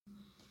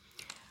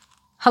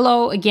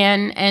Hello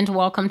again, and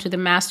welcome to the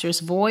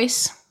Master's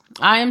Voice.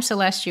 I am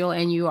Celestial,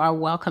 and you are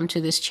welcome to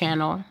this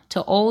channel.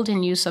 To old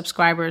and new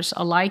subscribers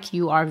alike,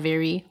 you are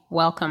very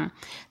welcome.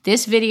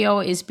 This video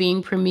is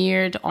being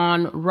premiered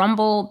on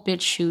Rumble,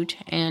 BitChute,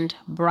 and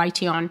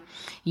Brighteon.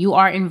 You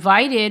are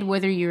invited,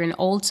 whether you're an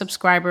old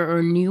subscriber or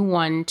a new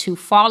one, to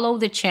follow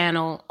the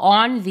channel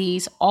on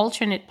these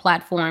alternate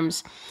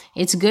platforms.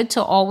 It's good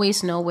to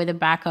always know where the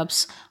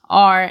backups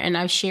are, and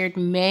I've shared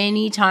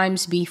many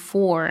times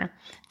before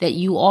that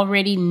you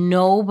already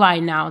know by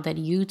now that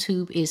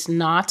YouTube is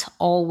not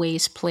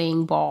always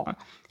playing ball.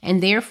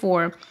 And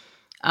therefore,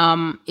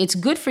 it's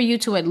good for you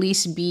to at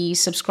least be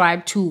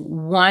subscribed to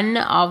one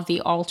of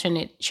the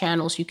alternate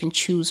channels. You can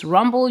choose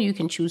Rumble, you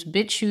can choose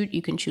BitChute,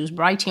 you can choose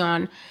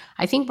Brighteon.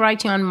 I think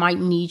Brighteon might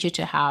need you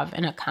to have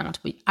an account,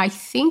 but I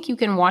think you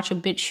can watch a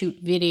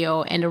BitChute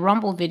video and a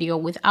Rumble video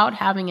without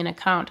having an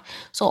account.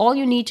 So all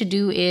you need to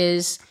do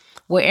is,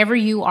 wherever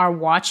you are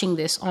watching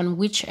this, on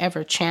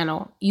whichever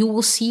channel, you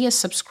will see a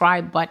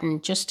subscribe button.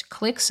 Just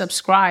click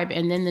subscribe,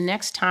 and then the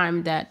next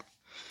time that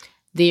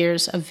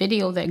there's a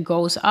video that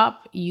goes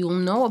up, you'll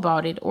know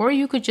about it. Or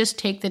you could just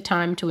take the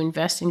time to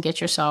invest and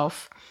get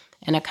yourself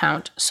an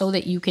account so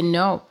that you can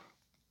know.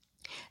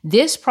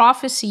 This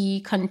prophecy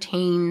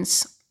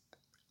contains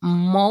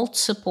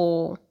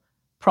multiple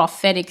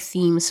prophetic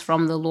themes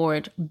from the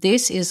Lord.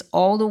 This is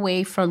all the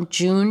way from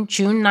June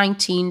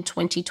 19,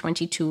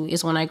 2022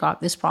 is when I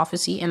got this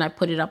prophecy, and I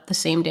put it up the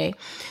same day.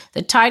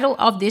 The title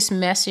of this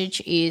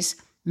message is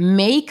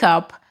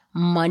Makeup,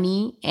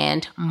 Money,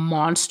 and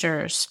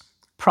Monsters.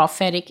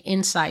 Prophetic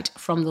insight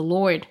from the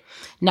Lord.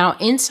 Now,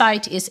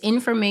 insight is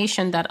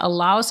information that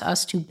allows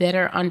us to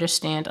better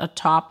understand a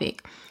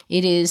topic.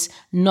 It is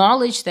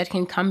knowledge that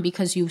can come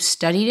because you've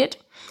studied it.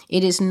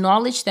 It is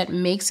knowledge that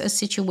makes a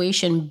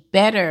situation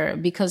better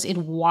because it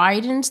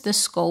widens the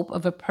scope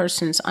of a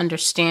person's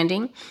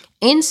understanding.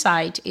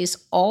 Insight is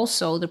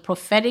also the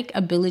prophetic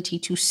ability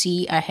to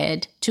see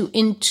ahead, to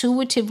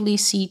intuitively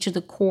see to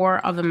the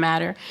core of a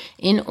matter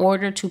in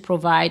order to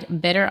provide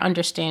better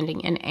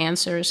understanding and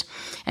answers.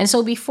 And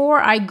so before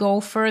I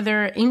go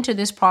further into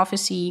this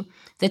prophecy,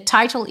 the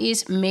title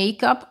is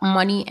Makeup,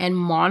 Money, and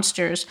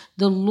Monsters.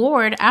 The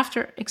Lord,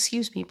 after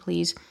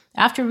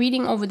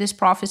reading over this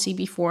prophecy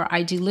before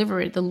I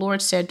deliver it, the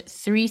Lord said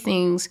three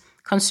things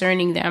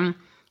concerning them.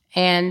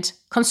 And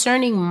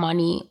concerning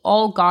money,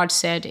 all God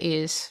said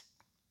is,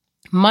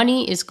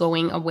 money is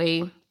going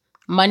away.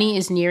 Money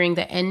is nearing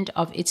the end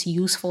of its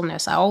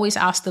usefulness. I always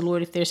ask the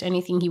Lord if there's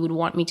anything he would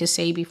want me to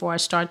say before I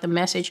start the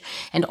message.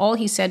 And all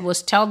he said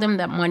was, tell them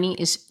that money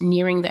is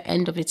nearing the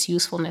end of its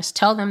usefulness.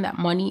 Tell them that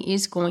money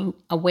is going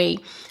away.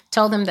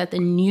 Tell them that the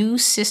new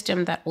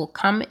system that will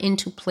come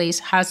into place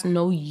has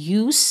no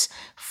use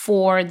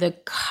for the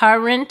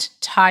current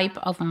type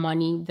of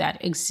money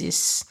that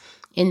exists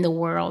in the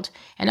world.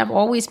 And I've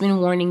always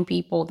been warning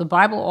people. The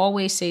Bible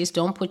always says,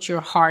 don't put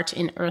your heart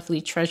in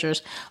earthly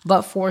treasures.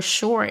 But for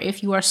sure,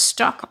 if you are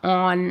stuck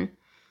on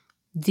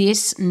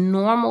this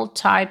normal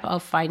type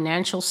of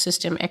financial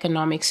system,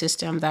 economic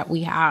system that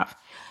we have,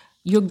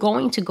 you're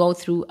going to go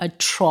through a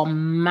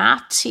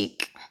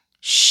traumatic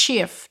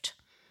shift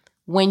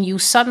when you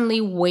suddenly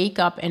wake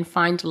up and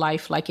find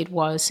life like it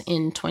was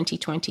in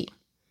 2020.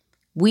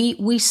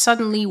 We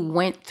suddenly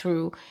went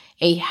through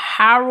a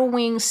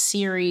harrowing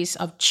series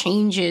of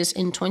changes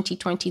in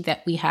 2020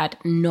 that we had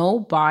no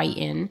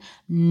buy-in,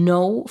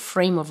 no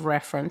frame of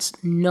reference,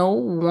 no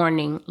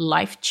warning.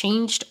 Life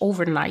changed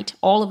overnight.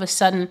 All of a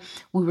sudden,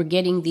 we were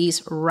getting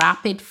these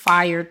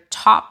rapid-fire,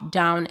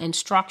 top-down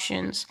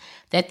instructions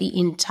that the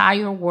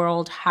entire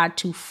world had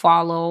to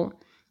follow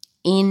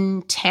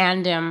in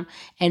tandem,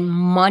 and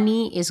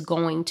money is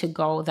going to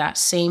go that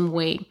same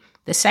way.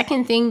 The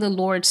second thing the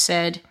Lord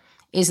said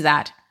is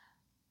that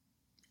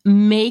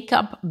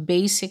makeup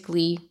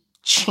basically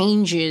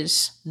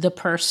changes the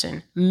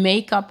person.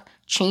 Makeup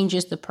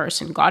changes the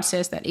person. God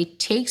says that it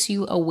takes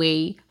you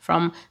away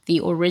from the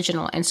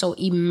original. And so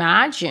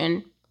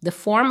imagine the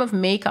form of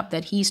makeup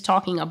that he's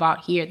talking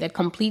about here that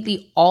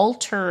completely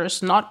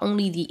alters not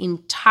only the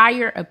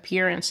entire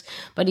appearance,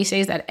 but he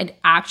says that it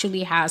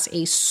actually has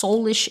a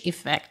soulish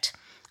effect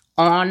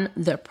on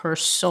the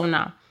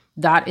persona.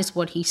 That is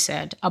what he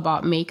said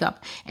about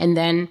makeup. And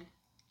then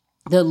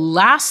the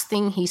last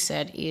thing he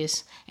said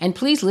is, and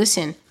please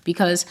listen,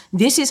 because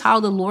this is how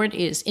the Lord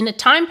is. In the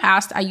time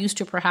past, I used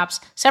to perhaps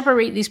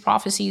separate these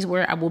prophecies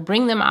where I will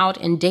bring them out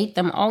and date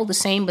them all the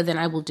same, but then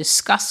I will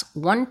discuss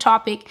one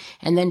topic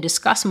and then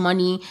discuss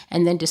money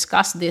and then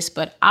discuss this.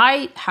 But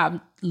I have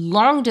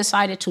long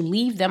decided to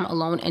leave them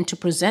alone and to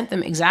present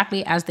them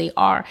exactly as they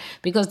are,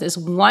 because there's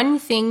one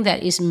thing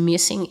that is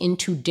missing in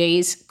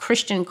today's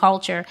Christian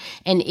culture,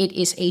 and it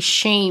is a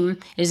shame,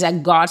 is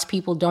that God's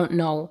people don't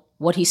know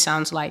what he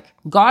sounds like.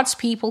 God's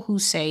people who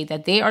say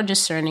that they are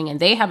discerning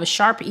and they have a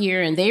sharp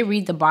ear and they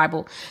read the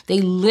Bible, they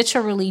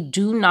literally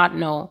do not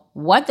know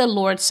what the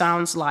Lord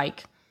sounds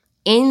like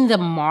in the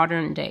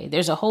modern day.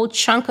 There's a whole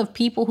chunk of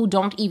people who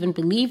don't even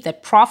believe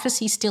that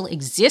prophecy still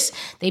exists.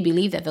 They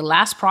believe that the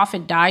last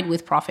prophet died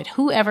with prophet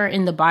whoever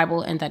in the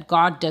Bible, and that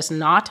God does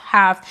not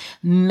have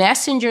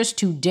messengers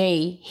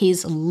today,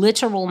 his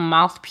literal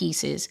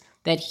mouthpieces,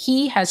 that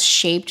he has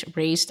shaped,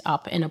 raised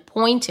up, and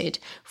appointed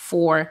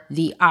for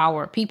the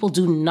hour. People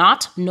do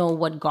not know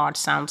what God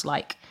sounds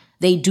like.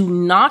 They do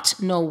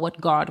not know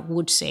what God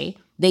would say.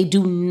 They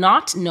do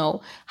not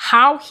know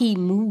how he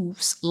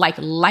moves like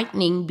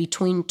lightning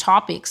between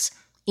topics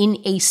in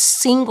a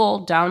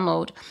single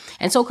download.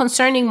 And so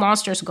concerning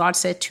monsters, God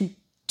said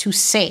to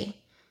say,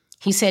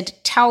 he said,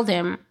 tell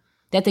them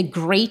that the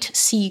great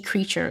sea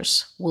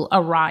creatures will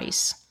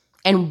arise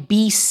and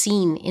be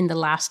seen in the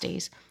last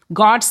days.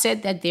 God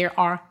said that there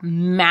are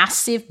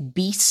massive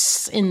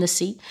beasts in the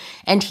sea,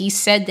 and he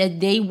said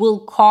that they will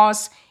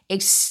cause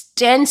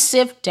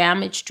extensive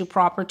damage to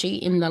property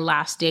in the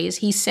last days.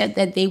 He said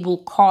that they will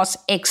cause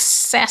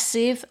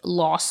excessive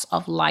loss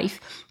of life.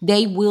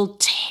 They will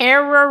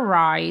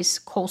terrorize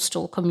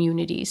coastal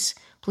communities.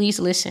 Please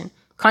listen.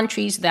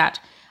 Countries that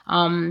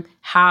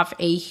have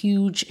a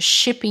huge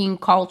shipping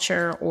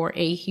culture or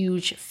a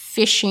huge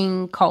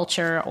fishing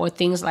culture or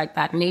things like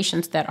that.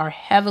 Nations that are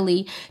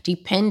heavily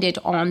dependent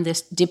on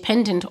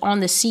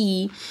the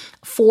sea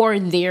for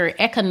their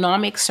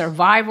economic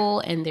survival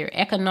and their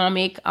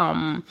economic,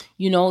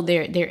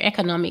 their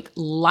economic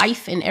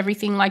life and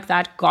everything like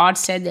that. God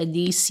said that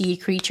these sea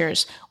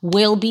creatures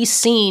will be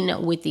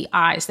seen with the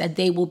eyes, that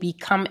they will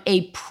become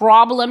a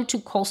problem to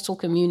coastal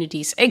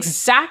communities,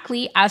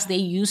 exactly as they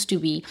used to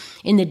be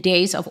in the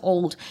days of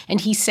old.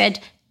 And he said,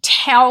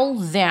 tell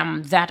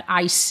them that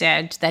I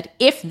said that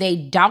if they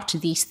doubt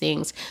these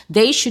things,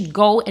 they should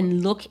go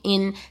and look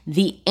in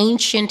the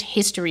ancient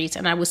histories.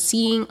 And I was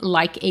seeing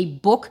like a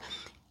book,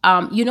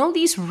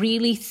 these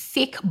really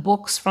thick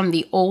books from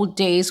the old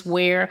days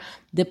where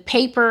the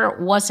paper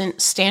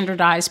wasn't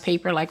standardized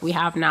paper like we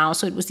have now.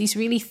 So it was these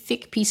really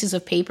thick pieces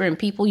of paper and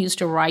people used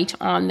to write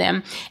on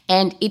them.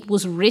 And it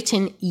was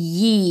written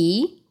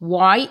Y-E,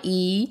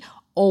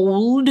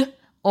 old,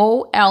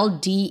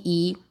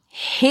 O-L-D-E,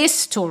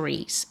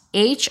 histories,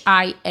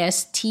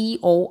 Histories.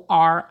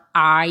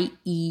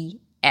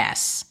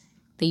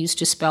 They used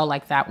to spell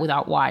like that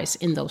without Y's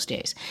in those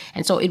days.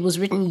 And so it was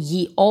written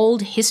ye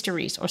old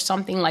histories or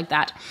something like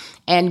that.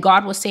 And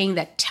God was saying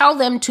that tell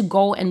them to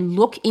go and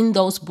look in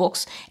those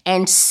books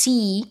and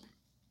see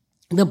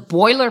the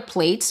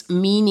boilerplates,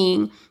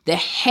 meaning the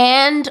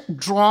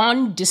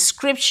hand-drawn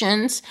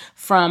descriptions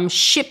from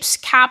ships'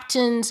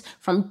 captains,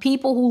 from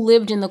people who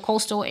lived in the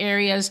coastal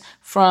areas,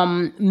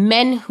 from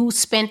men who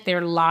spent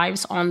their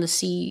lives on the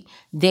sea.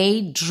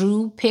 They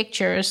drew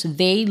pictures.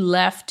 They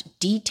left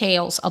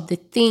details of the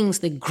things,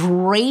 the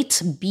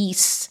great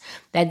beasts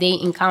that they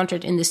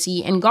encountered in the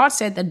sea. And God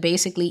said that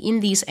basically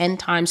in these end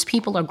times,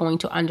 people are going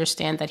to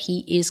understand that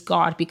he is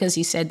God, because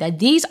he said that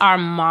these are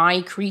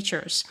my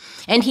creatures.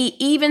 And he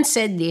even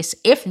said this,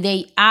 if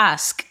they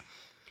ask,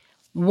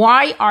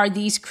 why are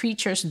these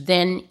creatures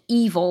then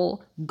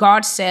evil?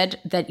 God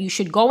said that you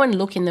should go and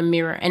look in the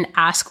mirror and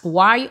ask,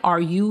 why are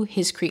you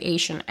his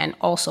creation and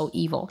also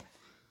evil?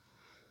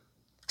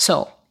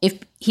 So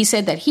if he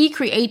said that he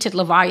created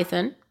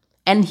Leviathan,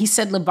 and he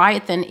said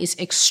Leviathan is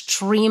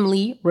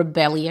extremely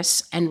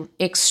rebellious and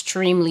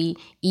extremely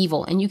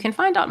evil. And you can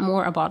find out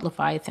more about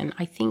Leviathan,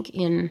 I think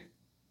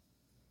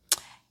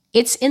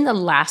it's in the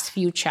last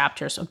few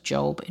chapters of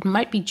Job. It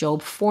might be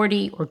Job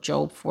 40 or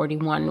Job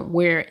 41,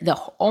 where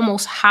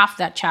almost half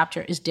that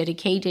chapter is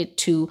dedicated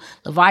to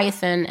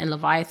Leviathan and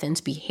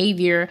Leviathan's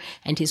behavior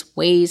and his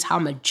ways, how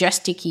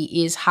majestic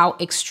he is, how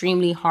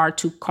extremely hard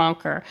to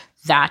conquer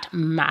that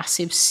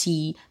massive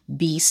sea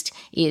beast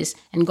is.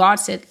 And God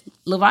said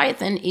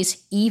Leviathan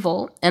is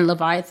evil and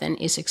Leviathan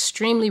is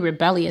extremely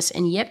rebellious,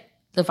 and yet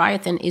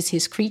Leviathan is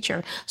his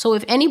creature. So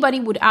if anybody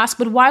would ask,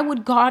 but why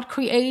would God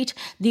create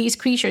these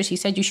creatures? He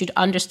said you should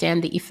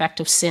understand the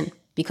effect of sin,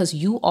 because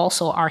you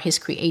also are his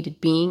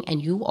created being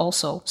and you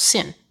also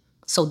sin.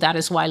 So that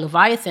is why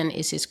Leviathan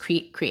is his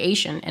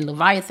creation, and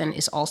Leviathan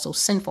is also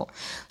sinful.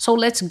 So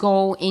let's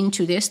go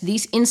into this.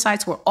 These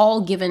insights were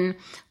all given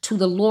to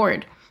the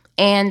Lord.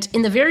 And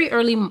in the very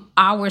early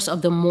hours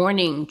of the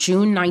morning,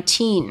 June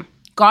 19,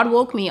 God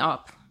woke me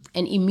up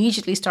and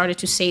immediately started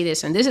to say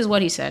this. And this is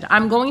what he said: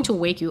 I'm going to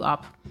wake you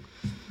up.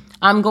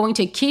 I'm going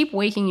to keep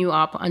waking you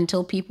up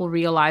until people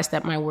realize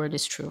that my word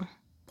is true.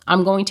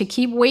 I'm going to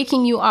keep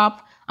waking you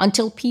up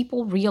until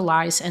people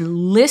realize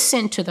and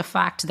listen to the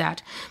fact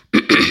that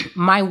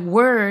my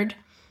word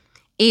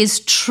is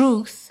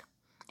truth,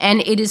 and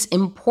it is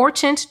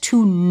important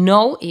to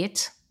know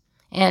it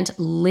and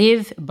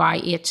live by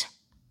it.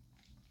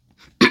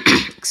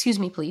 Excuse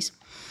me, please.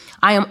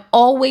 I am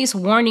always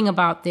warning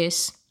about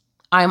this.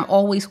 I am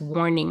always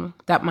warning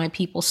that my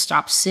people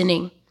stop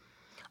sinning.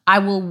 I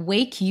will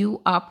wake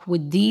you up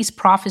with these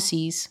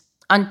prophecies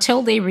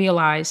until they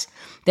realize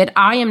that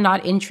I am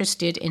not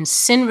interested in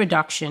sin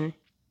reduction.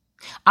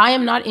 I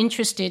am not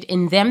interested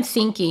in them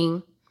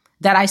thinking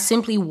that I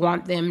simply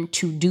want them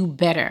to do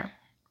better.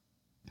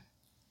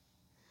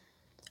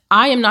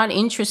 I am not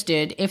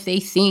interested if they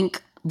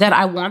think that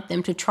I want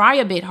them to try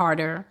a bit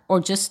harder or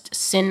just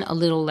sin a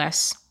little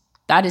less.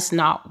 That is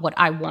not what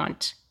I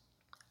want.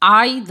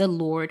 I, the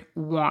Lord,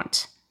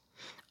 want.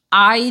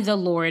 I, the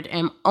Lord,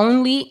 am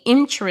only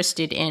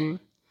interested in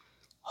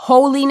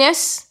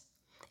holiness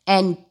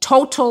and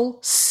total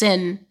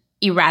sin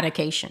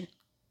eradication,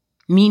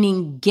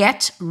 meaning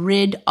get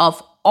rid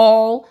of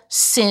all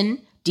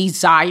sin,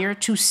 desire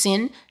to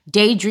sin,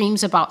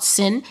 daydreams about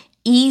sin,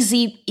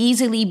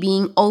 easily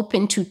being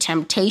open to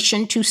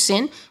temptation to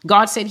sin.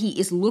 God said he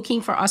is looking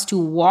for us to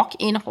walk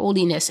in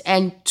holiness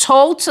and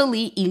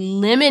totally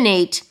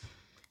eliminate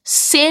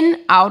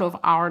sin out of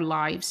our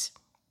lives.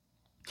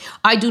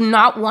 I do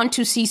not want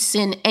to see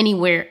sin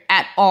anywhere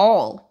at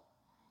all.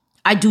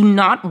 I do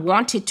not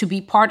want it to be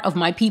part of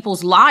my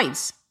people's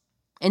lives.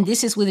 And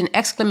this is with an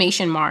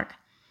exclamation mark.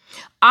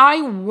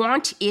 I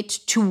want it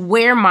to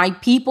where my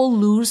people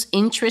lose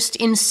interest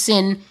in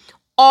sin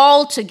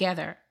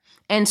altogether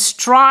and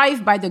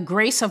strive by the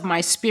grace of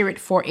my spirit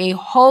for a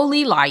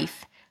holy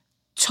life,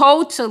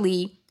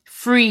 totally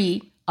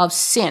free of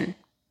sin.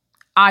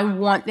 I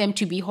want them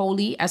to be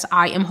holy as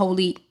I am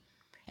holy.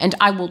 And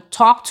I will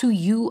talk to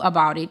you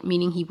about it,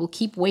 meaning he will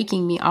keep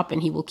waking me up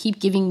and he will keep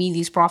giving me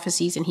these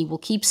prophecies and he will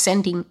keep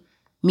sending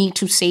me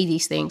to say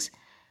these things.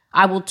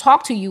 I will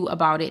talk to you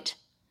about it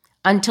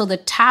until the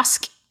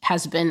task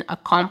has been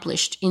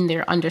accomplished in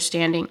their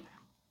understanding.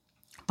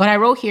 But I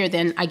wrote here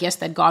then, I guess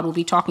that God will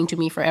be talking to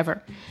me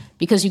forever,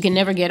 because you can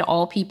never get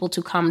all people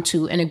to come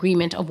to an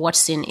agreement of what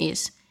sin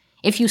is.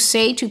 If you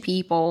say to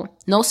people,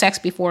 no sex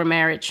before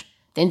marriage,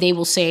 then they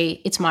will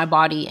say, it's my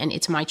body and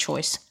it's my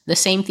choice. The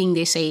same thing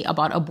they say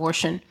about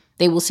abortion.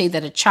 They will say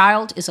that a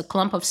child is a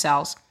clump of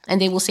cells, and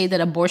they will say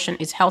that abortion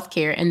is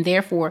healthcare, and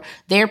therefore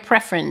their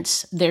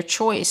preference, their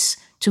choice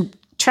to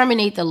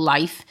terminate the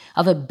life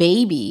of a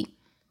baby,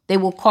 they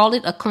will call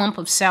it a clump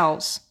of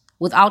cells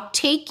without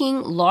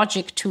taking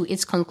logic to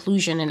its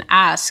conclusion and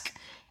ask,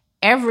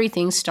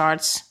 everything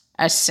starts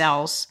as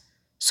cells.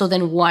 So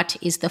then what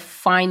is the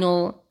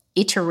final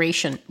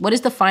iteration? What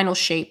is the final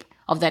shape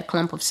of that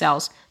clump of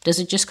cells? Does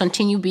it just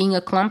continue being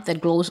a clump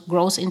that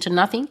grows into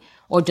nothing?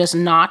 Or does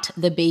not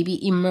the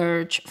baby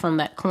emerge from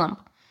that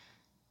clump?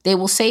 They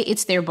will say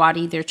it's their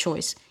body, their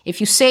choice. If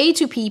you say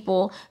to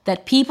people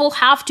that people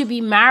have to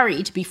be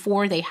married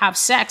before they have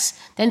sex,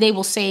 then they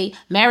will say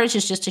marriage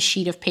is just a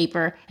sheet of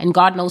paper and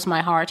God knows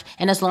my heart.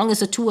 And as long as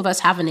the two of us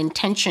have an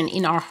intention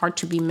in our heart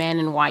to be man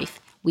and wife,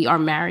 we are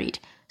married.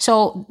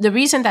 So the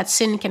reason that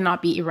sin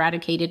cannot be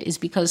eradicated is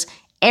because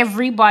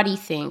everybody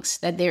thinks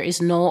that there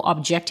is no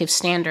objective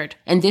standard.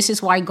 And this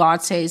is why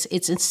God says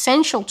it's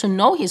essential to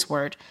know his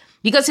word,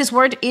 because his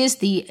word is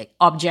the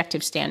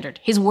objective standard.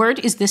 His word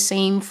is the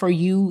same for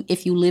you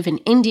if you live in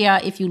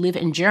India, if you live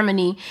in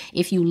Germany,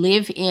 if you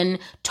live in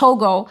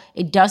Togo.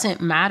 It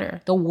doesn't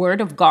matter. The word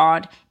of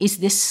God is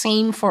the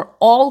same for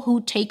all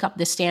who take up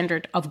the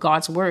standard of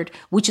God's word,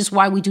 which is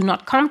why we do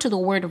not come to the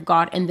word of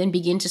God and then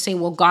begin to say,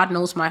 well, God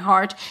knows my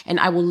heart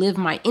and I will live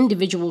my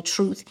individual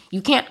truth.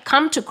 You can't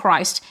come to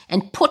Christ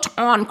and put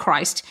on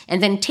Christ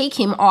and then take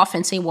him off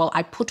and say, well,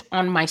 I put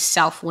on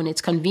myself when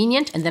it's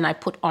convenient and then I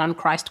put on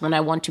Christ when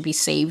I want to be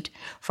saved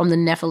from the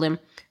Nephilim.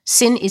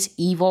 Sin is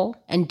evil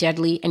and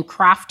deadly and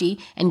crafty,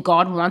 and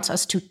God wants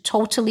us to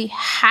totally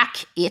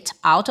hack it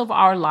out of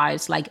our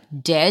lives like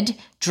dead,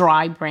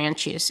 dry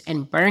branches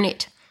and burn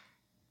it.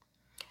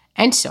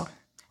 And so,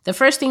 the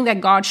first thing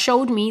that God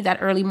showed me that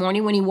early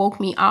morning when he woke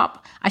me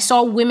up, I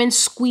saw women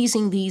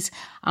squeezing these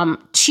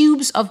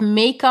tubes of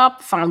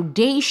makeup,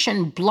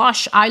 foundation,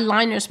 blush,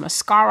 eyeliners,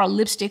 mascara,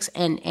 lipsticks,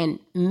 and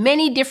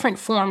many different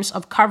forms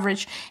of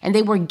coverage. And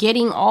they were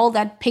getting all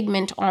that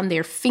pigment on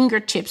their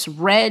fingertips,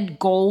 red,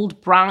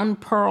 gold, brown,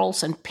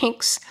 pearls, and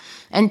pinks,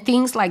 and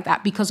things like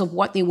that because of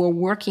what they were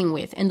working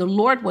with. And the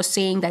Lord was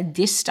saying that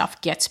this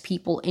stuff gets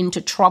people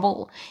into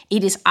trouble.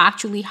 It is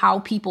actually how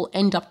people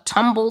end up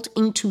tumbled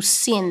into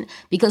sin,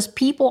 because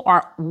people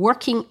are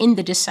working in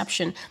the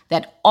deception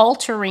that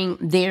altering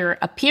their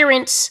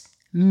appearance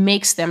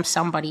makes them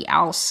somebody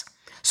else.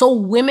 So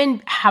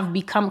women have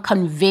become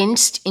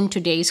convinced in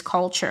today's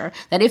culture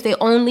that if they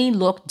only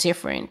look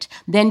different,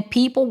 then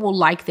people will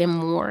like them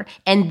more.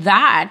 And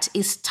that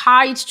is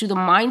tied to the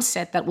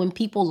mindset that when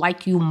people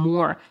like you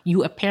more,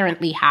 you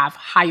apparently have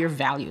higher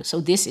value.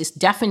 So this is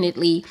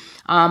definitely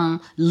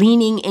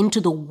leaning into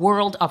the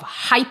world of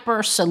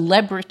hyper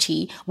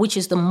celebrity, which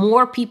is the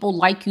more people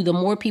like you, the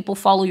more people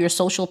follow your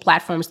social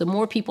platforms, the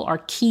more people are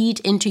keyed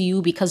into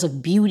you because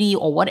of beauty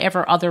or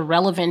whatever other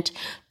relevant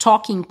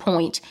talking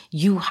point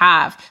you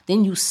have,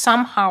 then you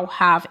somehow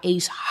have a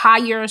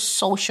higher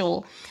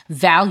social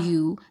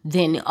value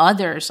than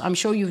others. I'm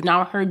sure you've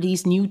now heard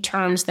these new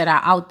terms that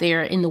are out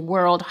there in the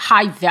world: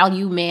 high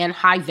value man,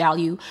 high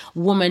value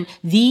woman.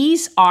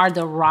 These are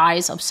the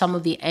rise of some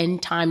of the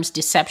end times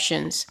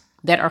deceptions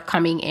that are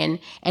coming in,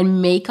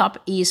 and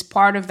makeup is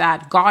part of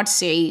that. God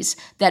says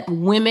that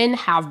women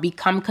have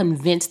become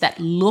convinced that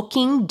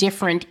looking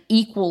different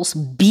equals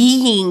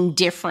being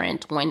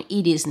different when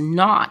it is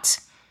not.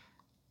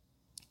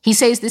 He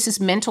says this is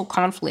mental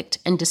conflict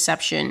and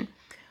deception.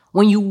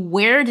 When you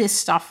wear this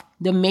stuff,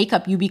 the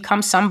makeup, you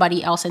become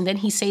somebody else. And then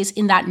he says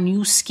in that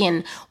new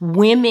skin,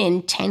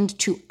 women tend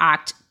to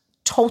act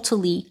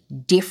totally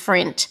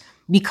different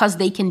because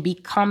they can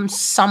become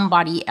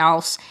somebody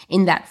else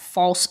in that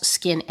false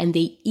skin. And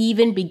they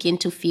even begin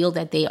to feel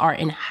that they are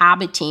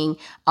inhabiting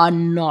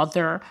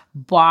another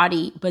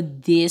body.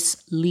 But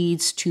this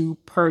leads to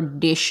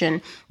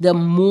perdition. The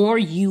more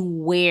you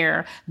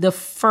wear, the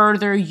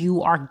further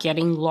you are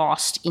getting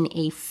lost in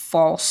a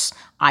false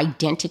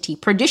identity.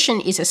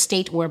 Perdition is a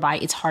state whereby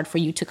it's hard for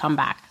you to come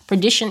back.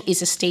 Perdition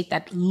is a state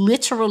that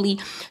literally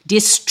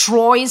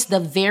destroys the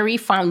very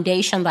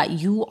foundation that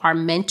you are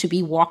meant to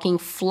be walking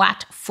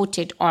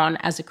flat-footed on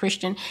as a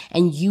Christian,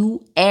 and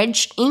you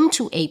edge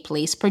into a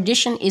place.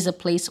 Perdition is a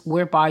place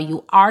whereby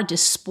you are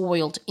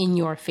despoiled in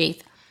your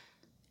faith,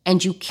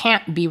 and you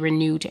can't be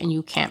renewed and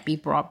you can't be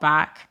brought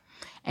back.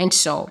 And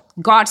so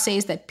God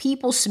says that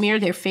people smear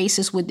their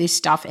faces with this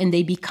stuff and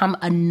they become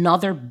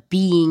another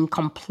being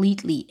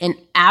completely, an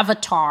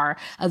avatar,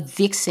 a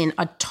vixen,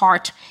 a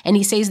tart. And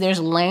he says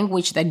there's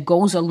language that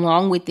goes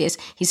along with this.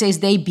 He says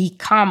they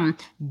become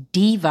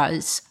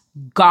divas,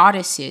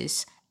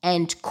 goddesses,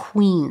 and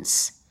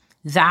queens.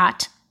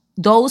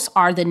 Those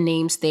are the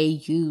names they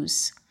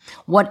use.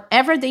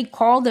 Whatever they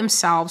call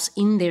themselves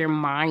in their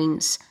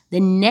minds, the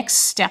next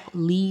step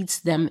leads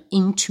them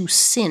into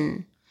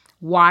sin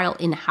while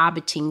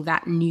inhabiting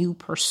that new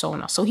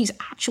persona. So he's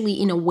actually,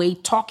 in a way,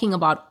 talking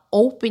about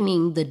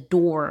opening the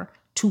door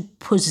to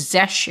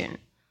possession.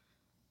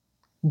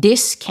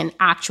 This can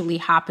actually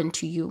happen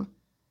to you.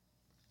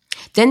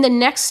 Then the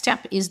next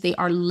step is they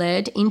are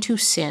led into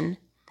sin,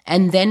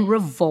 and then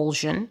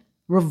revulsion.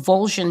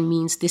 Revulsion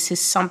means this is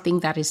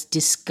something that is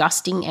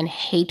disgusting and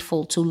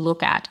hateful to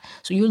look at.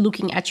 So you're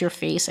looking at your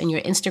face and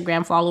your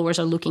Instagram followers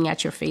are looking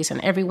at your face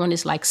and everyone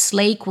is like,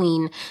 slay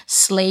queen,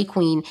 slay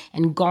queen.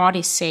 And God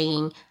is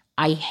saying,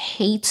 I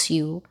hate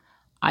you.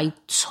 I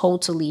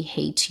totally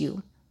hate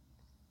you.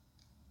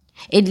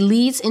 It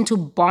leads into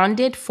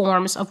bonded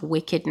forms of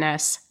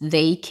wickedness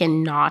they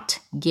cannot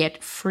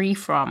get free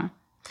from.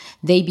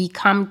 They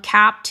become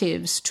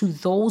captives to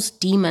those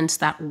demons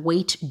that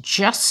wait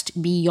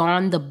just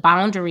beyond the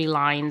boundary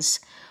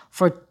lines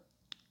for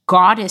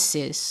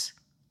goddesses,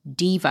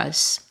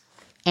 divas,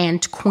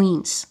 and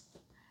queens.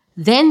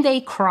 Then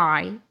they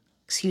cry,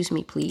 excuse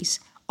me, please,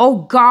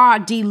 "Oh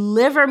God,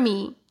 deliver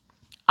me.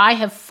 I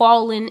have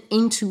fallen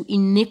into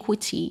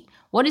iniquity."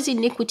 What is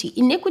iniquity?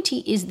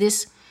 Iniquity is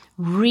this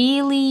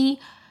really,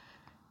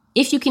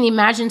 if you can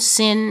imagine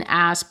sin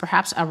as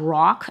perhaps a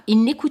rock,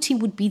 iniquity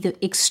would be the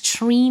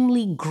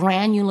extremely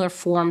granular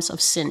forms of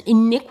sin.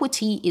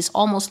 Iniquity is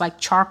almost like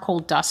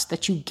charcoal dust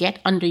that you get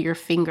under your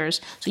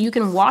fingers. So you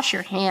can wash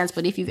your hands,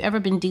 but if you've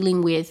ever been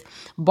dealing with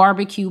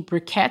barbecue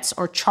briquettes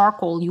or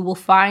charcoal, you will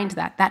find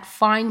that that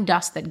fine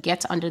dust that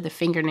gets under the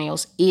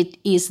fingernails, it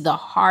is the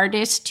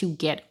hardest to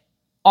get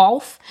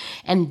off.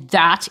 And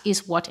that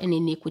is what an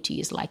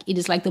iniquity is like. It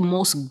is like the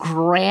most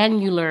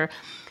granular,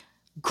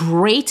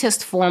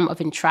 greatest form of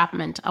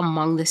entrapment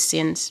among the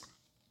sins.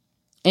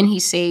 And he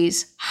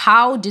says,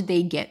 how did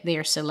they get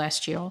there,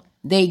 Celestial?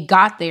 They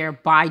got there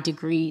by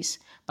degrees,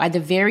 by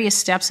the various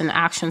steps and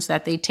actions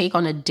that they take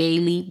on a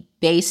daily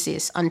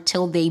basis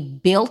until they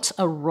built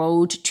a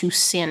road to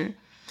sin.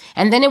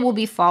 And then it will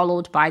be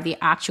followed by the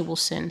actual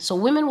sin. So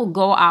women will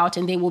go out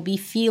and they will be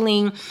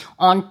feeling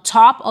on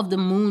top of the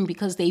moon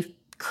because they've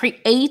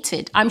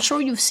created. I'm sure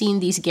you've seen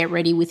these Get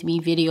Ready With Me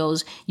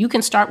videos. You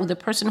can start with a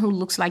person who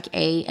looks like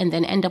A and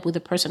then end up with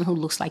a person who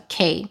looks like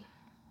K.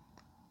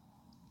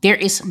 There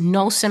is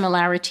no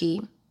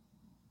similarity.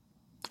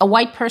 A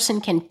white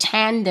person can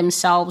tan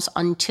themselves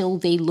until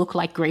they look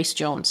like Grace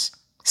Jones,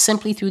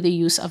 simply through the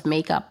use of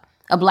makeup.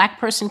 A black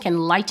person can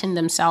lighten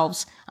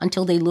themselves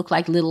until they look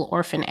like Little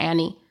Orphan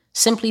Annie,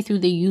 simply through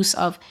the use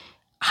of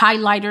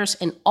highlighters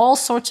and all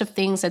sorts of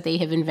things that they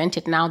have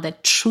invented now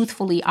that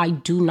truthfully, I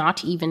do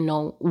not even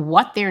know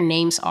what their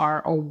names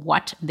are or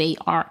what they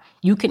are.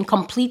 You can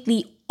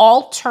completely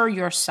alter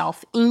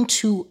yourself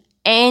into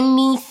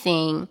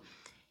anything.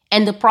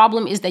 And the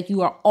problem is that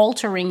you are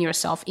altering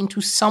yourself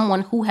into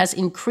someone who has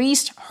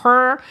increased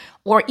her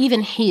or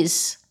even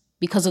his,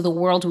 because of the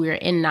world we are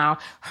in now,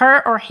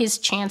 her or his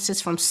chances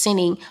from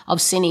sinning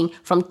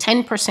from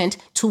 10%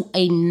 to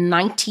a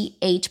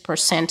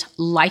 98%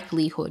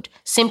 likelihood,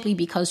 simply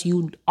because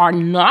you are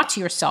not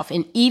yourself.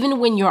 And even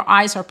when your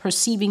eyes are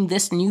perceiving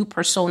this new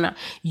persona,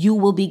 you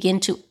will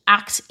begin to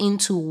act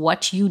into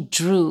what you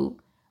drew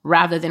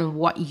rather than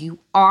what you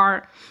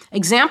are.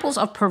 Examples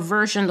of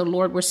perversion, the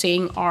Lord was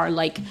saying, are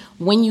like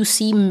when you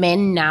see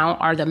men now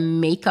are the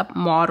makeup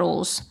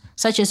models,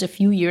 such as a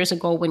few years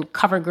ago when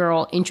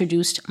CoverGirl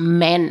introduced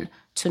men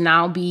to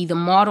now be the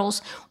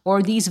models,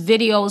 or these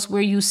videos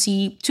where you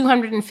see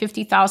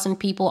 250,000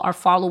 people are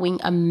following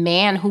a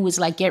man who is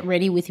like, get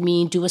ready with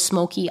me, do a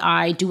smoky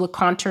eye, do a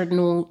contoured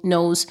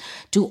nose,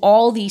 do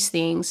all these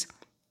things.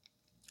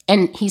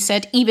 And he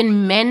said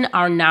even men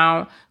are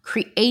now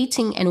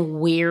creating and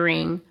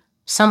wearing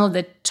some of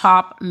the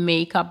top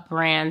makeup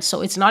brands.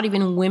 So it's not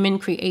even women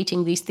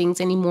creating these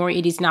things anymore.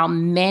 It is now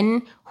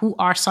men who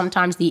are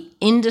sometimes the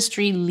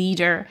industry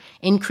leader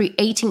in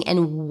creating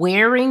and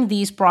wearing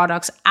these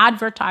products,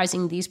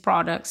 advertising these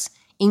products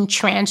in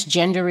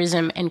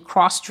transgenderism and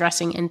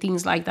cross-dressing and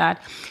things like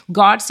that.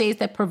 God says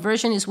that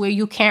perversion is where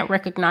you can't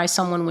recognize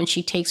someone when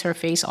she takes her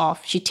face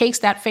off. She takes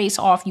that face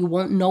off, you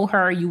won't know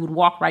her, you would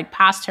walk right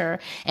past her.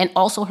 And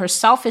also her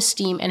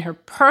self-esteem and her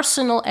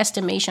personal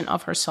estimation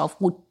of herself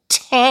would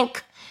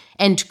tank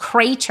and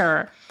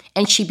crater,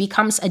 and she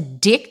becomes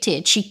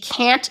addicted. She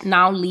can't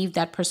now leave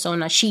that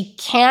persona. She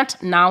can't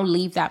now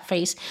leave that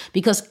face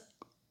because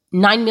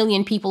 9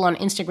 million people on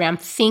Instagram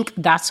think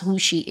that's who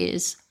she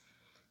is.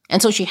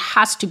 And so she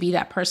has to be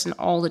that person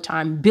all the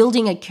time,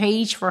 building a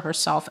cage for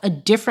herself, a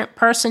different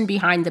person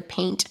behind the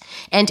paint.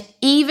 And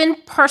even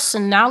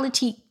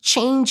personality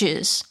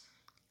changes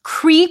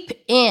creep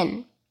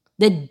in.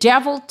 The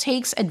devil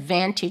takes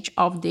advantage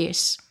of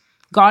this.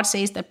 God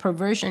says that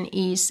perversion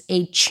is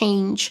a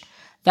change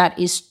that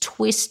is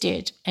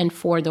twisted and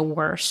for the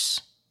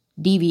worse.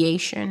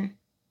 Deviation.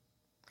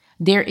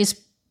 There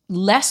is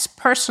less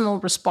personal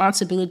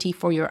responsibility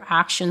for your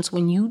actions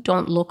when you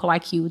don't look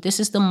like you. This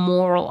is the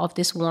moral of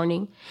this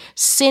warning.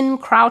 Sin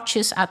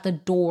crouches at the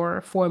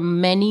door for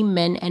many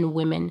men and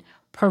women,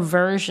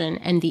 perversion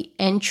and the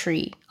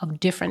entry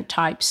of different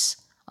types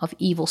of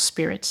evil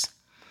spirits.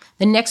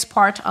 The next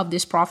part of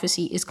this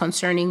prophecy is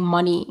concerning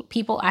money.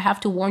 People, I have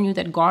to warn you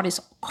that God is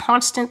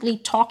constantly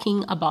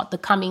talking about the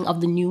coming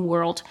of the new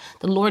world.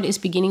 The Lord is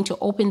beginning to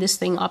open this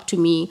thing up to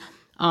me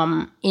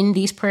in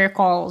these prayer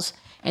calls.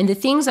 And the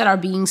things that are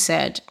being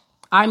said,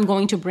 I'm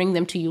going to bring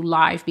them to you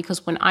live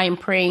because when I am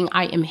praying,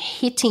 I am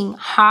hitting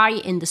high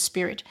in the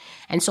spirit.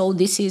 And so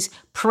this is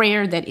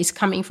prayer that is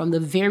coming from the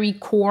very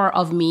core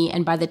of me.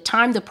 And by the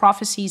time the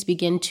prophecies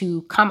begin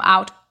to come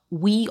out,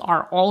 we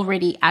are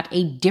already at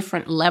a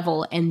different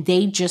level and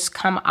they just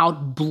come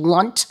out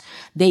blunt.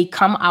 They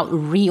come out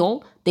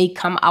real. They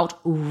come out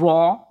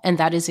raw. And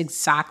that is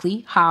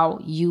exactly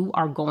how you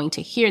are going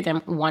to hear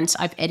them once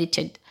I've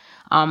edited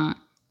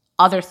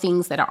other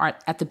things that are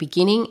at the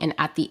beginning and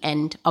at the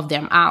end of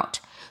them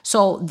out.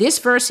 So this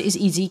verse is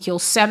Ezekiel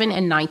 7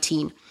 and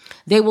 19.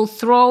 They will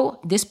throw,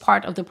 this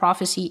part of the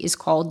prophecy is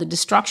called the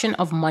destruction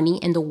of money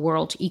and the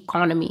world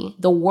economy.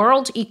 The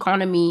world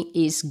economy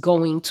is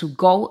going to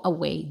go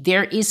away.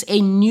 There is a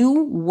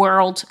new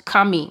world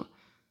coming.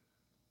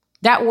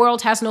 That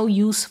world has no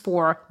use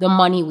for the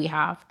money we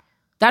have.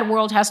 That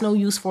world has no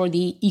use for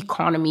the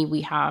economy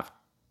we have.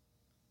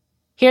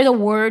 Hear the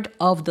word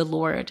of the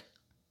Lord.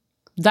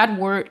 That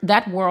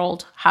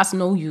world has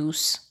no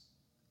use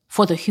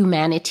for the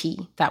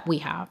humanity that we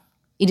have.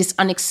 It is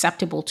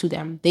unacceptable to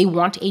them. They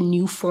want a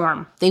new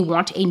form. They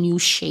want a new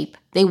shape.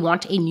 They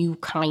want a new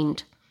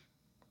kind.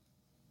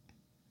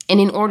 And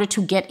in order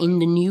to get in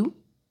the new,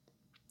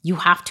 you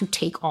have to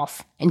take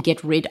off and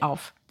get rid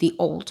of the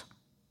old.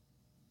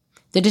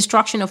 The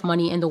destruction of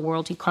money and the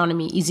world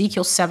economy,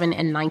 Ezekiel 7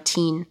 and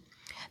 19.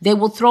 They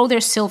will throw their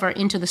silver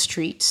into the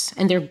streets,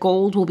 and their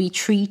gold will be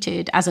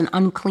treated as an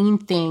unclean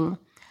thing.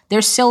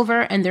 Their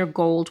silver and their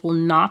gold will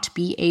not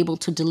be able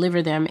to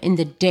deliver them in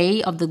the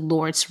day of the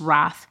Lord's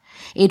wrath.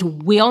 It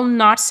will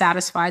not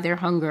satisfy their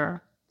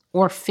hunger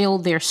or fill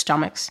their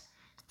stomachs,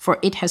 for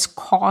it has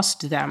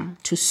caused them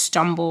to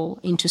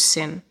stumble into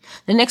sin.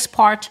 The next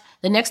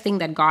thing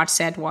that God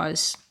said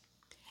was,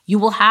 you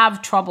will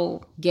have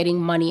trouble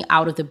getting money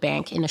out of the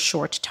bank in a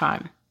short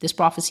time. This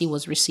prophecy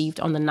was received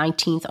on the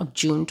 19th of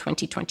June,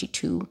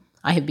 2022.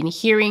 I have been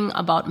hearing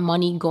about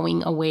money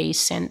going away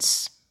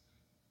since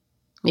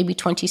maybe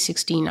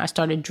 2016. I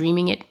started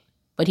dreaming it,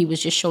 but he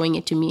was just showing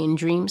it to me in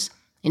dreams.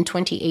 In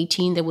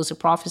 2018, there was a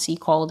prophecy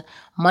called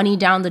Money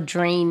Down the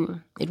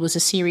Drain. It was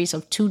a series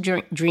of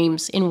 2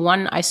 dreams. In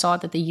one, I saw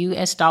that the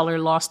US dollar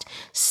lost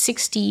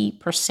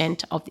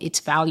 60% of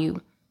its value.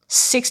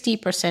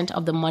 60%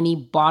 of the money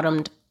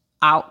bottomed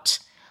out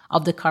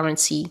of the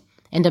currency,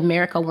 and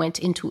America went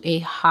into a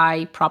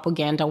high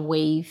propaganda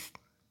wave.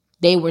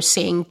 They were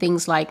saying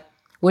things like,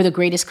 we're the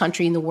greatest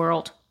country in the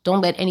world.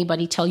 Don't let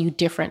anybody tell you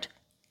different.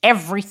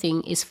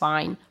 Everything is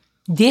fine.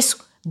 This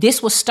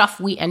was stuff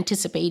we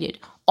anticipated.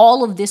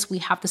 All of this, we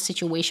have the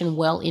situation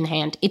well in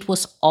hand. It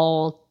was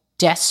all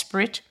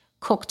desperate,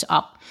 cooked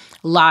up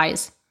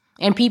lies.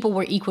 And people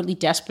were equally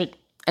desperate.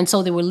 And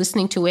so they were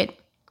listening to it.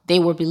 They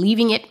were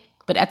believing it.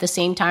 But at the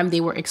same time,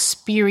 they were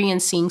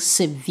experiencing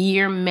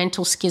severe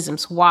mental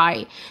schisms.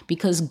 Why?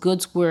 Because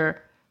goods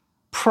were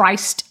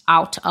priced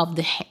out of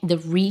the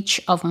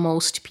reach of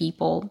most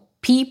people.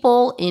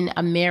 People in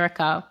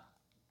America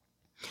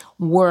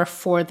were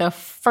for the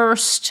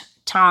first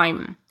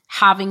time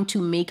having to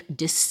make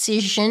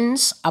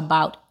decisions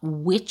about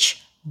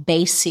which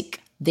basic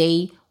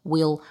they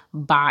will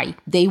buy.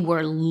 They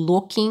were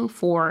looking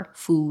for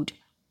food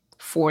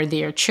for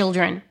their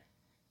children,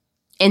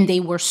 and they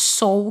were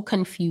so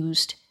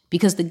confused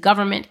because the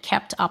government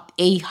kept up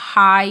a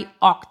high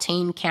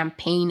octane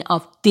campaign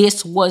of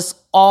this was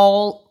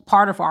all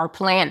part of our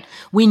plan.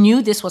 We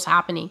knew this was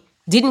happening.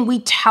 Didn't we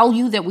tell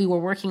you that we were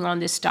working on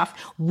this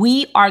stuff?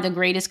 We are the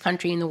greatest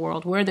country in the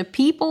world. We're the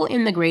people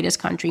in the greatest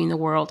country in the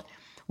world.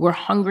 We're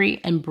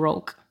hungry and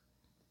broke.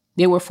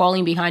 They were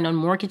falling behind on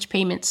mortgage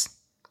payments.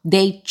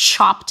 They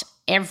chopped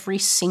every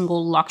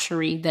single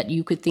luxury that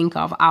you could think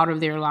of out of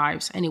their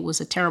lives. And it was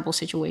a terrible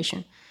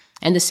situation.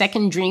 And the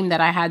second dream that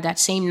I had that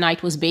same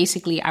night was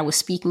basically I was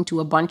speaking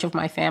to a bunch of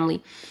my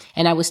family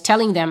and I was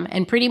telling them,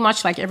 and pretty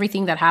much like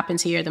everything that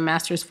happens here, the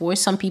Master's Voice,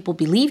 some people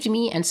believed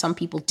me and some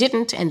people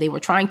didn't. And they were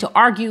trying to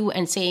argue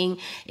and saying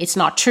it's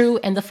not true.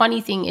 And the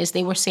funny thing is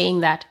they were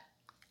saying that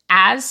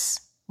as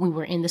we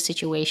were in the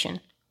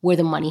situation where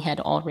the money had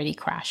already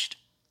crashed.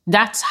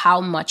 That's how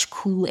much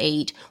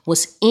Kool-Aid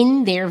was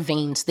in their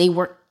veins. They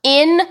were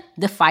in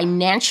the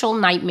financial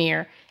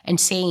nightmare and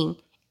saying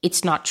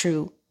it's not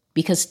true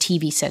because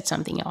TV said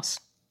something else.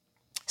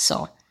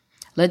 So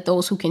let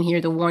those who can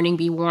hear the warning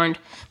be warned.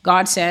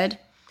 God said,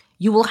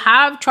 you will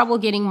have trouble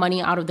getting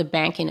money out of the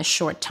bank in a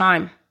short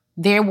time.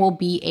 There will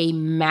be a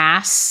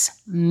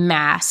mass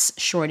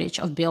shortage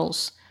of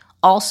bills,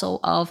 also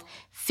of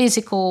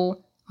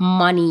physical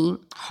money,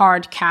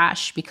 hard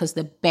cash, because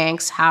the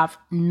banks have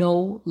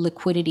no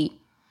liquidity.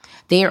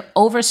 They are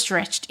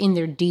overstretched in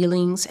their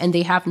dealings and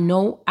they have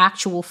no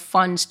actual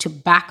funds to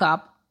back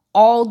up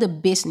all the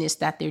business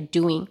that they're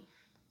doing,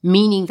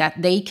 meaning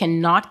that they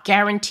cannot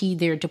guarantee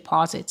their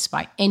deposits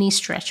by any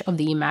stretch of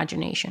the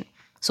imagination.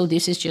 So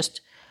this is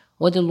just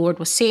what the Lord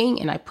was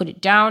saying, and I put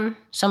it down.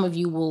 Some of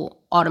you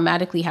will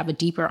automatically have a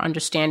deeper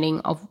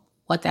understanding of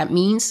what that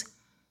means.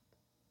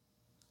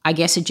 I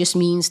guess it just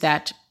means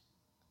that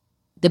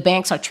the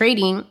banks are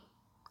trading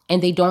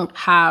and they don't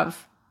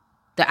have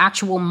the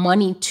actual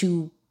money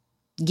to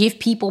give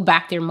people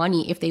back their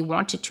money if they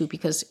wanted to,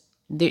 because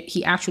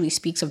he actually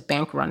speaks of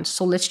bank runs.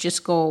 So let's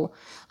just go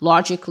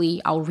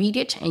logically. I'll read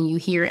it and you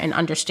hear and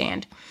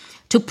understand.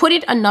 To put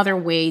it another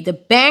way, the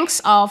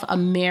banks of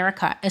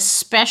America,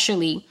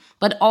 especially,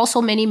 but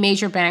also many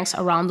major banks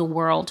around the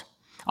world,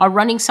 are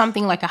running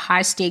something like a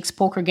high-stakes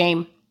poker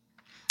game.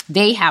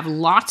 They have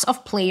lots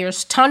of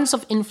players, tons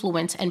of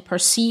influence, and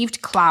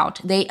perceived clout.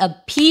 They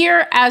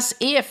appear as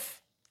if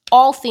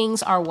all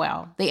things are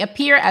well. They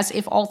appear as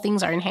if all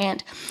things are in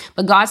hand.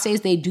 But God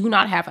says they do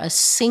not have a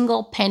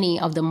single penny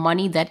of the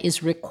money that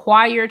is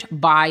required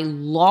by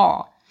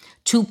law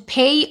to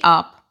pay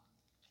up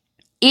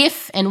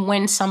if and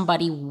when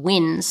somebody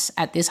wins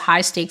at this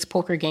high-stakes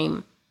poker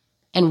game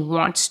and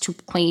wants to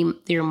claim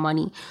their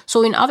money.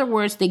 So in other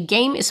words, the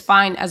game is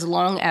fine as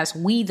long as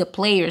we, the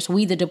players,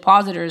 we, the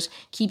depositors,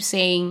 keep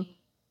saying,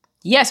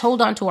 yes,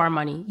 hold on to our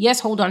money.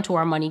 Yes, hold on to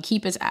our money.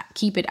 Keep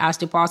it as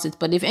deposits.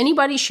 But if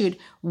anybody should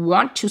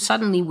want to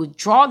suddenly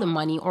withdraw the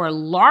money, or a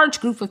large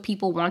group of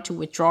people want to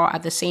withdraw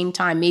at the same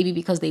time, maybe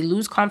because they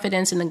lose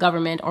confidence in the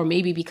government, or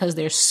maybe because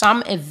there's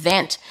some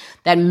event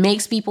that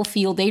makes people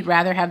feel they'd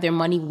rather have their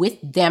money with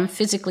them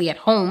physically at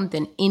home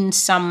than in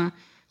some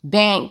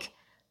bank,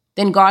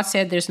 then God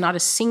said there's not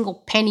a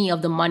single penny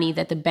of the money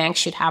that the bank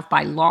should have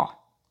by law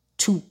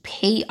to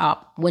pay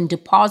up when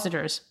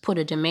depositors put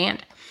a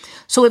demand.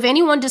 So if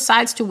anyone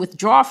decides to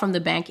withdraw from the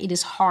bank, it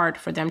is hard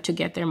for them to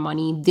get their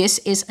money. This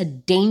is a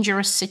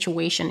dangerous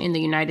situation in the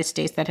United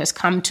States that has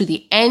come to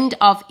the end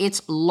of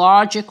its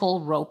logical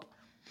rope.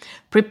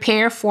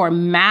 Prepare for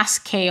mass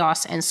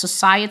chaos and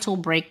societal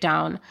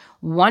breakdown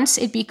once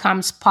it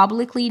becomes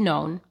publicly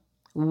known,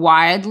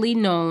 widely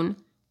known,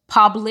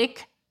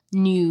 public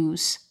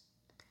news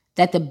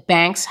that the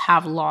banks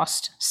have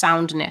lost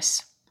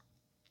soundness.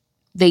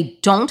 They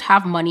don't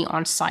have money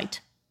on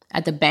site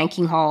at the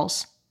banking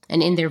halls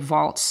and in their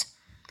vaults.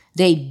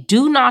 They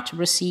do not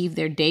receive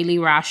their daily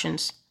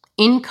rations,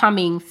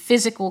 incoming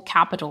physical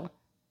capital,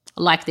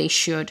 like they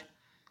should.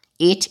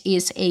 It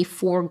is a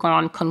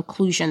foregone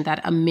conclusion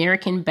that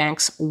American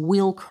banks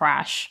will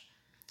crash,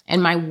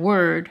 and my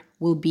word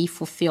will be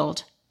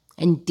fulfilled.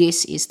 And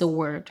this is the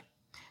word.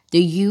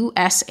 The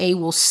USA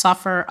will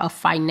suffer a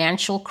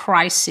financial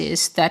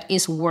crisis that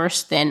is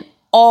worse than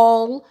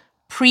all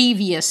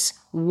previous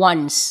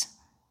ones.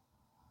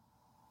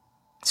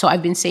 So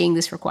I've been saying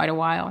this for quite a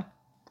while,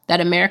 that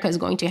America is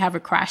going to have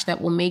a crash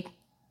that will make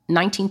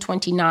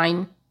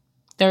 1929,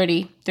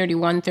 30,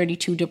 31,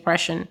 32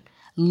 depression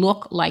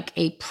look like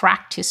a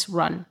practice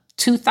run.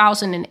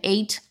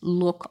 2008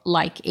 look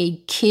like a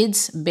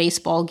kid's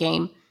baseball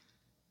game.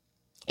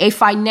 A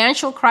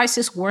financial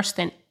crisis worse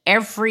than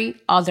every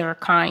other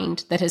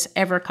kind that has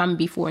ever come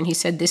before. And he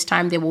said this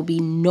time there will be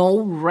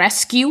no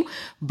rescue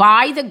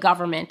by the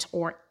government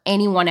or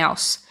anyone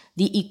else.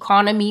 The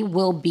economy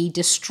will be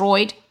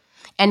destroyed,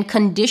 and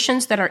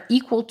conditions that are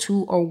equal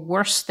to or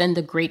worse than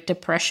the Great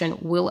Depression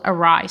will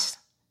arise.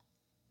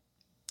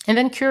 And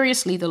then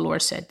curiously, the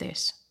Lord said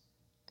this: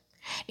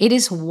 it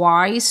is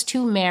wise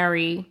to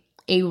marry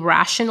a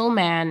rational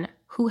man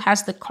who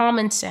has the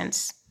common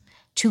sense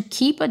to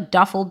keep a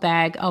duffel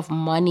bag of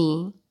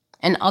money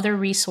and other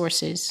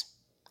resources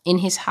in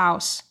his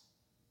house.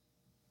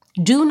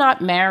 Do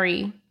not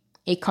marry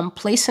a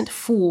complacent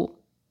fool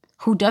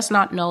who does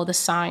not know the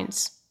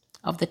signs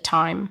of the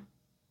time.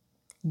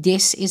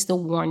 This is the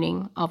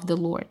warning of the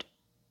Lord.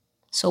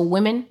 So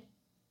women,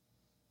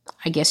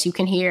 I guess you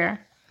can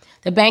hear.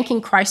 The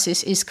banking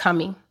crisis is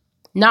coming.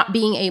 Not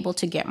being able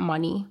to get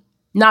money,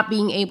 not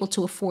being able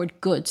to afford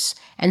goods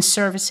and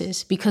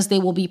services because they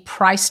will be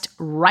priced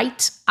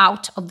right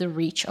out of the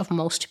reach of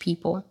most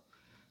people.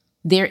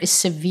 There is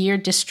severe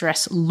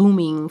distress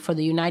looming for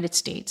the United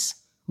States,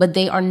 but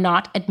they are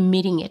not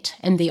admitting it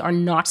and they are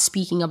not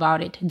speaking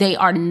about it. They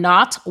are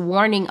not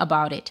warning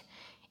about it.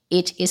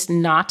 It is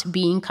not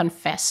being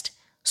confessed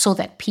so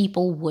that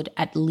people would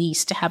at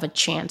least have a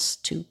chance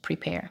to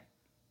prepare.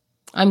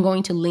 I'm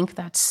going to link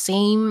that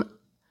same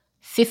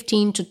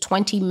 15 to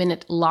 20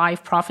 minute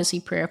live prophecy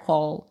prayer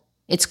call.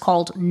 It's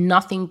called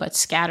Nothing But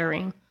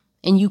Scattering.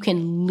 And you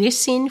can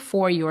listen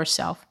for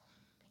yourself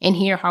and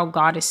hear how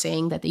God is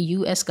saying that the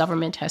U.S.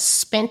 government has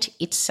spent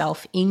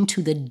itself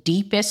into the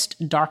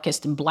deepest,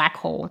 darkest black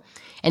hole,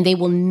 and they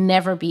will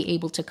never be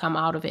able to come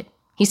out of it.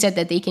 He said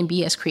that they can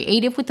be as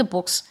creative with the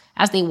books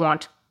as they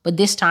want, but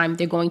this time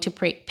they're going to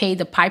pay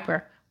the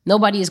piper.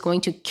 Nobody is going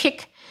to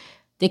kick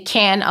the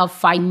can of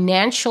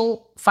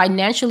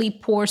financially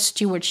poor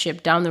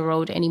stewardship down the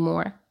road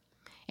anymore.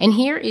 And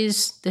here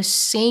is the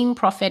same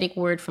prophetic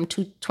word from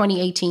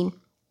 2018.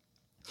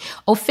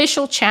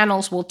 Official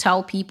channels will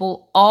tell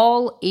people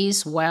all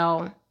is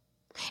well,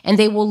 and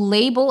they will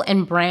label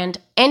and brand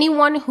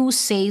anyone who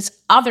says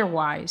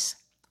otherwise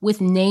with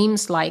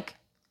names like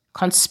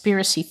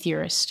conspiracy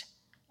theorist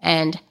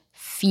and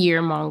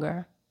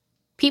fearmonger.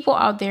 People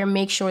out there,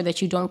 make sure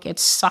that you don't get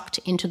sucked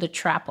into the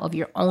trap of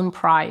your own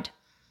pride.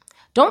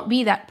 Don't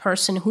be that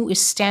person who is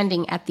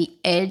standing at the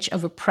edge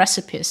of a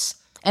precipice,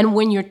 and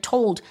when you're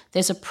told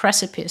there's a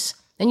precipice,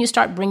 then you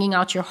start bringing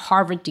out your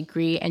Harvard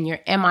degree and your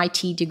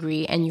MIT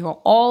degree and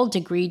your all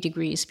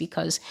degrees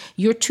because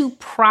you're too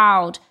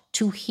proud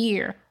to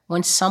hear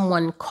when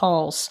someone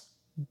calls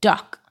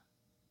duck.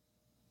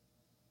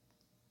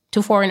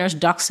 To foreigners,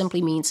 duck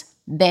simply means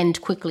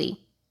bend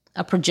quickly.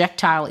 A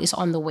projectile is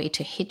on the way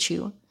to hit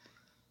you.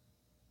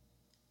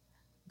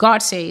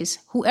 God says,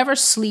 whoever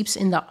sleeps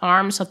in the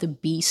arms of the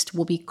beast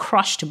will be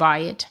crushed by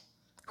it.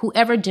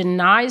 Whoever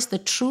denies the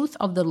truth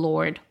of the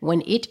Lord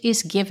when it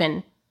is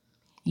given,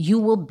 you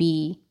will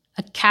be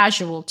a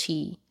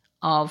casualty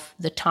of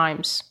the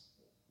times.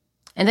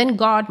 And then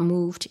God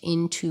moved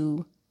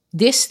into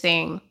this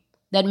thing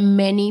that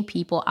many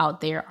people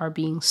out there are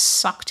being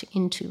sucked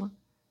into.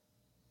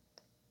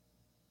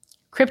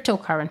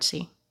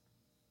 Cryptocurrency.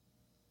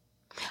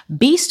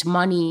 Beast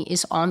money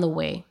is on the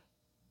way.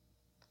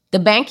 The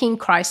banking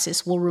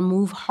crisis will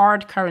remove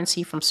hard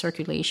currency from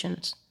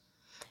circulations,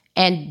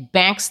 and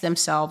banks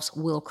themselves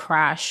will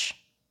crash.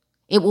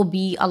 It will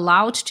be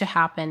allowed to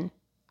happen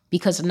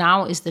because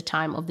now is the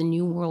time of the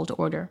new world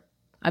order.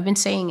 I've been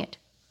saying it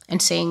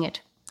and saying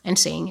it and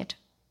saying it.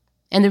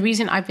 And the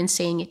reason I've been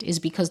saying it is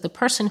because the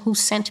person who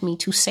sent me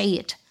to say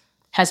it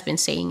has been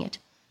saying it.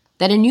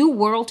 That a new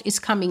world is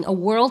coming, a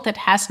world that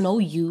has no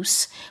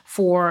use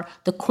for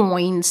the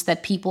coins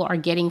that people are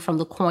getting from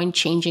the coin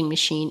changing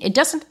machine. It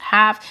doesn't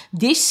have,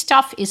 this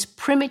stuff is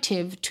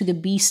primitive to the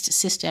beast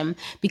system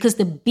because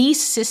the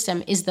beast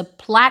system is the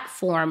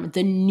platform,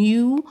 the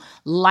new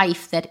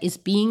life that is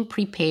being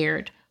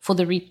prepared for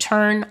the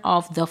return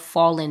of the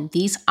fallen,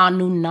 these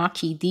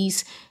Anunnaki,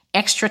 these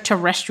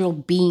extraterrestrial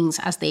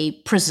beings as they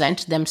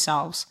present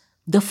themselves.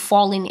 The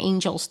fallen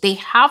angels, they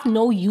have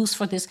no use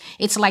for this.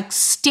 It's like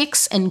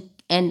sticks and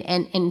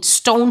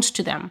stones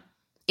to them.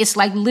 It's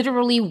like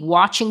literally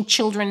watching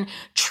children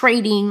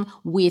trading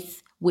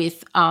with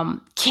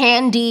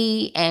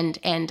candy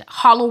and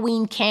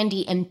Halloween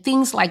candy and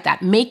things like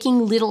that,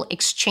 making little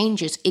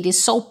exchanges. It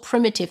is so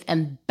primitive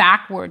and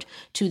backward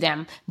to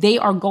them. They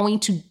are going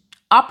to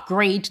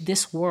upgrade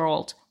this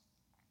world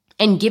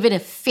and give it a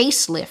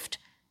facelift.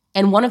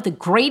 And one of the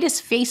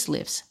greatest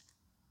facelifts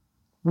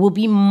will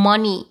be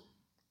money.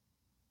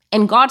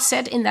 And God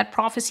said in that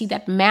prophecy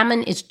that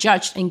mammon is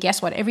judged. And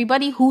guess what?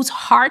 Everybody whose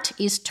heart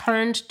is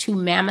turned to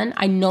mammon,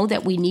 I know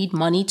that we need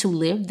money to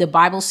live. The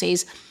Bible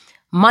says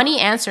money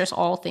answers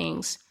all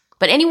things.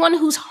 But anyone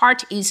whose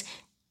heart is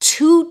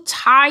too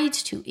tied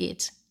to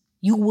it,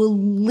 you will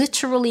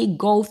literally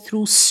go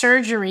through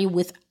surgery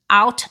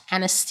without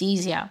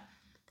anesthesia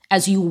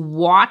as you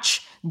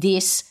watch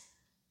this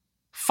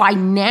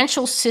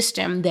financial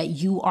system that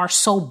you are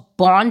so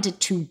bonded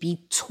to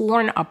be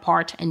torn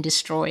apart and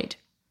destroyed.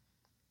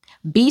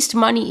 Beast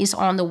money is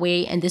on the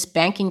way, and this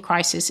banking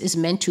crisis is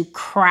meant to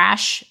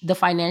crash the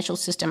financial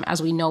system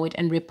as we know it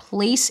and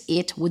replace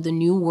it with the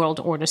new world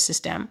order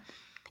system.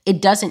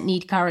 It doesn't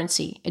need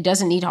currency. It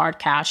doesn't need hard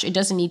cash. It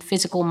doesn't need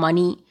physical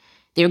money.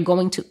 They're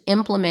going to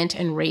implement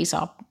and raise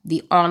up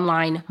the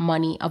online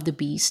money of the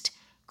beast.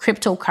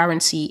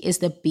 Cryptocurrency is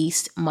the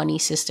beast money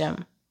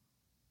system.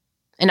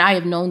 And I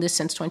have known this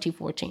since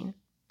 2014.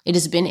 It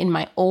has been in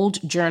my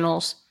old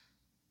journals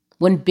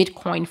when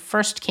Bitcoin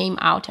first came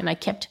out, and I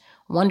kept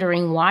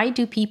wondering, why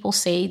do people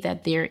say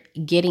that they're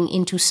getting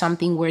into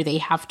something where they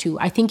have to,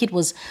 I think it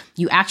was,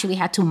 you actually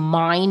had to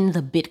mine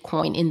the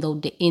Bitcoin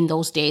in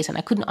those days. And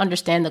I couldn't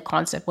understand the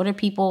concept. What are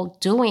people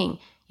doing?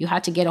 You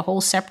had to get a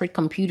whole separate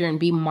computer and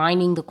be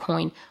mining the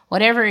coin,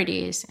 whatever it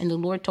is. And the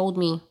Lord told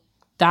me,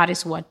 That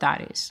is what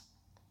that is.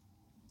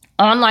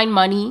 Online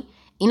money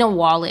in a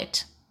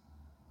wallet.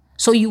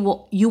 So you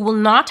will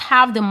not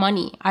have the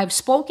money. I've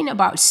spoken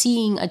about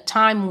seeing a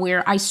time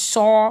where I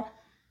saw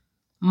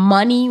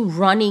money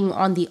running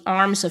on the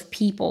arms of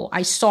people.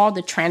 I saw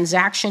the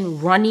transaction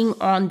running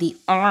on the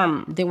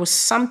arm. There was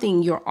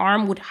something, your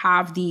arm would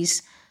have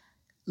these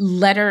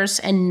letters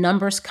and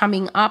numbers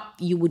coming up.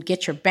 You would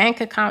get your bank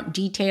account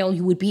detail.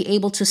 You would be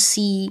able to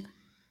see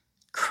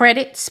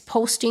credits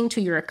posting to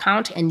your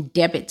account and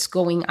debits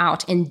going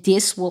out. And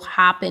this will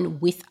happen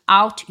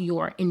without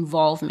your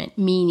involvement,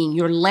 meaning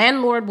your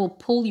landlord will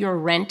pull your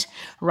rent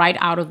right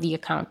out of the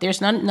account. There's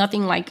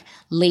nothing like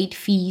late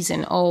fees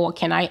and, oh,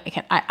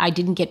 I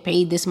didn't get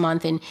paid this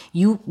month. And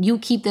you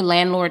keep the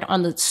landlord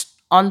on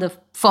the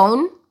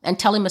phone and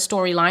tell him a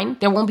storyline.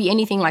 There won't be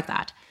anything like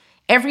that.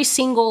 Every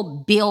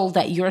single bill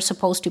that you're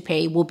supposed to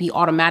pay will be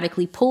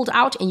automatically pulled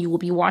out, and you will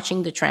be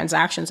watching the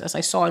transactions. As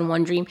I saw in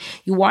one dream,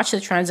 you watch the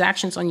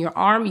transactions on your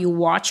arm, you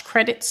watch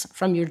credits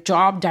from your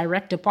job,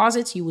 direct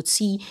deposits, you would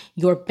see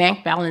your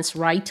bank balance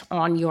right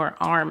on your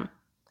arm,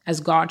 as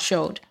God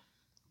showed.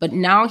 But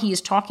now he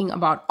is talking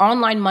about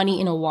online money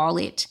in a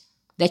wallet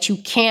that you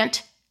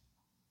can't,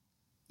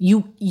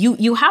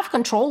 you have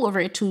control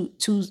over it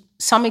to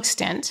some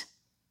extent.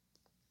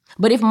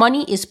 But if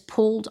money is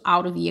pulled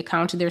out of the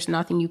account, there's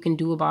nothing you can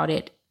do about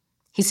it.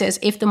 He says,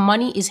 if the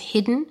money is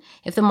hidden,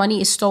 if the money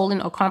is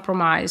stolen or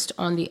compromised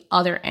on the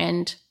other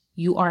end,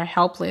 you are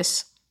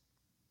helpless.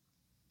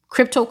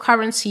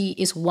 Cryptocurrency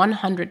is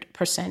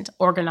 100%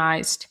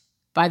 organized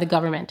by the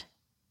government.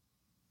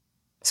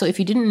 So if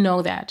you didn't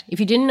know that, if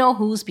you didn't know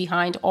who's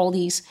behind all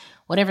these,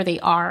 whatever they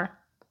are,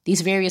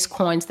 these various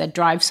coins that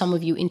drive some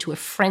of you into a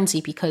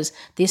frenzy because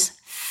this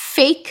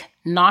fake,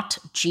 not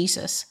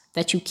Jesus,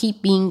 that you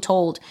keep being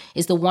told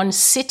is the one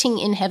sitting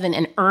in heaven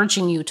and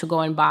urging you to go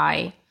and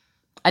buy.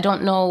 I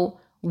don't know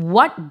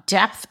what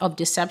depth of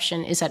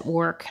deception is at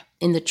work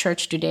in the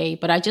church today,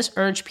 but I just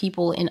urge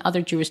people in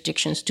other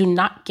jurisdictions, do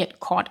not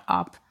get caught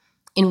up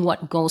in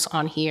what goes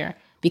on here,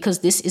 because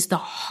this is the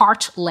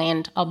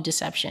heartland of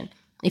deception.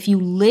 If you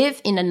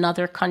live in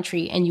another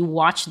country and you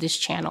watch this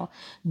channel,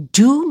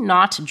 do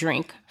not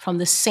drink from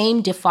the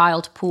same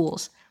defiled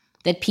pools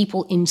that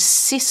people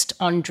insist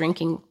on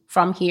drinking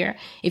from here.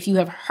 If you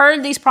have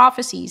heard these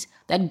prophecies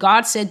that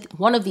God said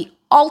one of the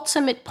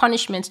ultimate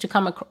punishments to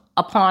come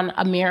upon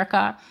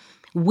America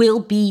will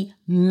be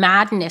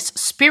madness,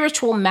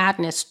 spiritual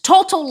madness,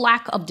 total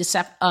lack of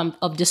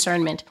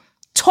discernment,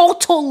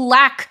 total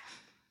lack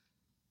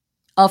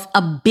of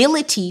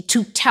ability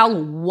to tell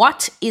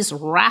what is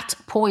rat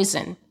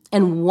poison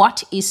and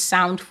what is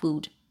sound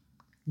food.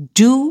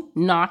 Do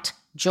not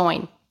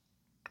join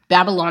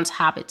Babylon's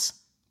habits.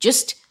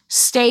 Just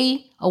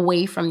stay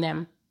away from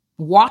them.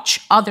 Watch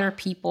other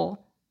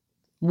people.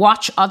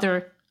 Watch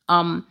other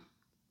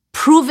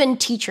proven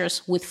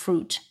teachers with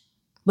fruit.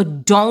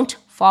 But don't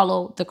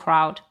follow the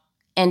crowd.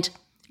 And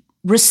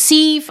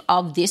receive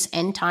of this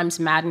end times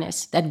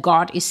madness that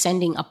God is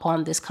sending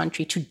upon this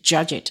country to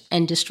judge it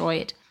and destroy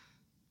it.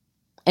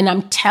 And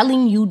I'm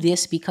telling you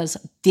this because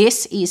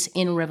this is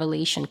in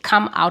Revelation.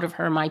 Come out of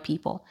her, my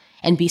people,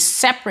 and be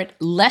separate,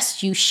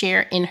 lest you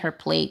share in her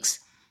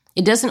plagues.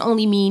 It doesn't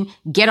only mean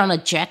get on a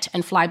jet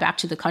and fly back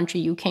to the country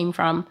you came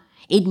from.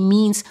 It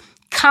means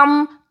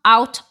come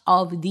out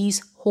of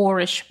these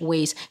whorish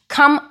ways.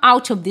 Come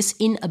out of this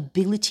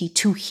inability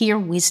to hear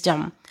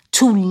wisdom,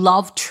 to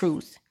love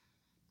truth.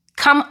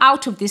 Come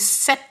out of this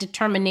set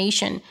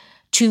determination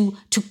to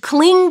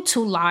cling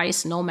to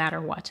lies no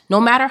matter what, no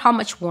matter how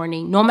much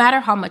warning, no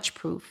matter how much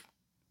proof.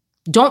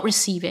 Don't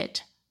receive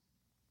it.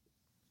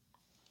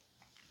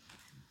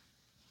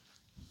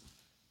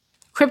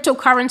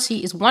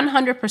 Cryptocurrency is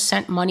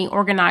 100% money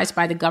organized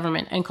by the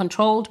government and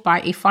controlled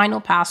by a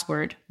final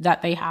password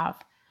that they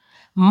have.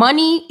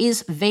 Money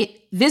is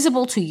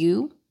visible to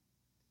you,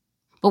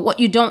 but what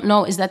you don't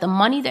know is that the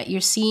money that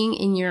you're seeing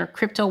in your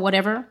crypto,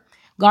 whatever,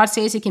 God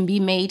says it can be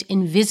made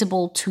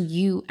invisible to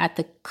you at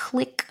the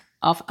click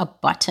of a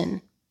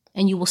button,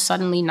 and you will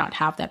suddenly not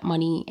have that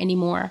money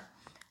anymore.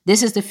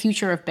 This is the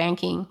future of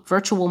banking,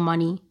 virtual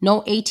money,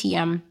 no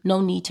ATM,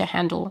 no need to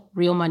handle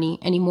real money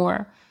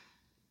anymore.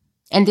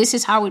 And this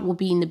is how it will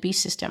be in the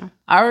beast system.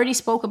 I already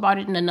spoke about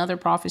it in another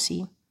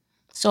prophecy.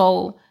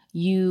 So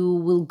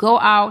you will go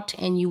out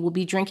and you will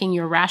be drinking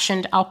your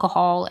rationed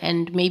alcohol,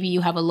 and maybe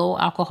you have a low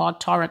alcohol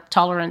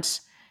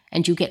tolerance,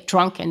 and you get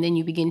drunk, and then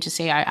you begin to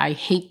say, I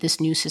hate this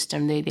new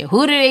system.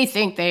 Who do they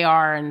think they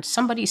are? And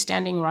somebody's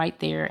standing right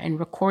there and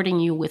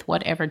recording you with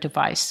whatever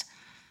device.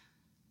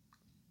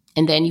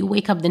 And then you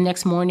wake up the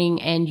next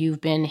morning and you've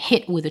been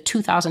hit with a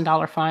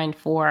 $2,000 fine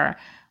for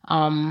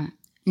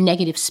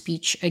negative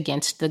speech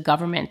against the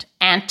government,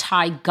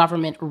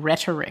 anti-government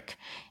rhetoric.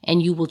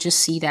 And you will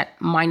just see that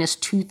minus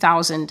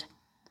 2,000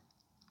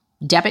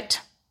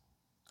 debit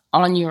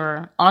on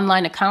your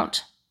online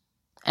account.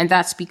 And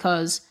that's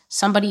because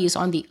somebody is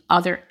on the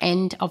other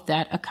end of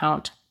that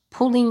account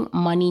pulling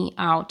money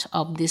out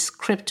of this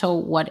crypto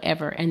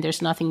whatever, and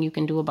there's nothing you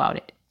can do about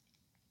it.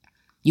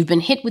 You've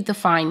been hit with the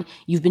fine.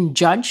 You've been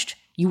judged.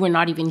 you were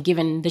not even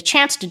given the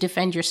chance to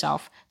defend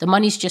yourself. The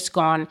money's just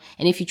gone.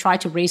 And if you try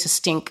to raise a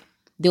stink,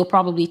 they'll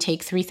probably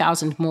take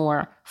 3,000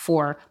 more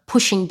for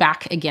pushing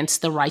back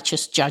against the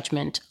righteous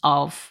judgment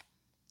of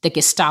the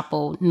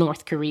Gestapo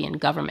North Korean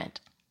government.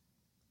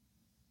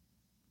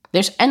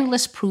 There's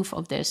endless proof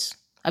of this.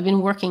 I've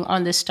been working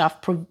on this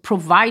stuff,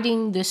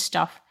 providing this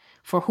stuff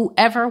for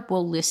whoever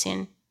will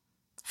listen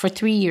for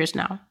 3 years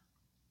now.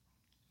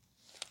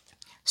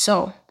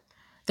 So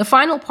the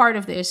final part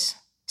of this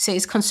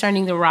says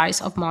concerning the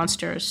rise of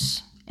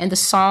monsters. And the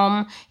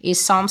psalm is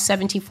Psalm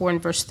 74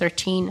 and verse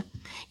 13.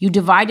 You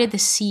divided the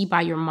sea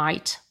by your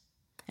might,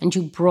 and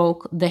you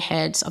broke the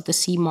heads of the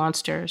sea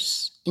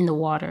monsters in the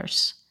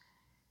waters.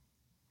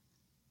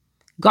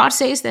 God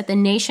says that the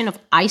nation of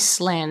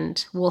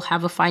Iceland will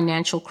have a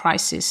financial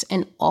crisis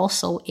and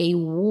also a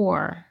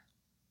war.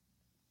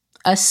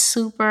 A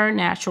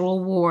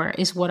supernatural war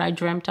is what I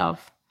dreamt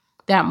of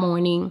that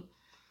morning.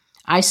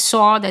 I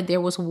saw that there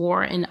was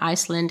war in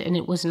Iceland, and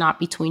it was not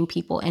between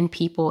people and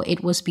people.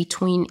 It was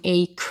between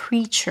a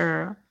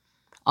creature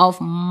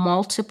of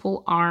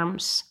multiple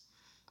arms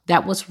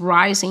that was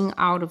rising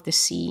out of the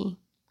sea.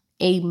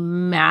 A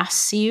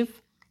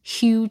massive,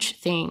 huge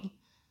thing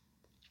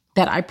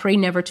that I pray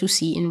never to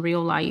see in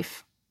real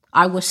life.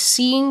 I was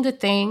seeing the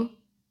thing,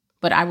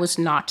 but I was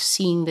not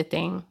seeing the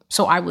thing.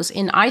 So I was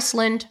in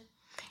Iceland,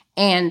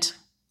 and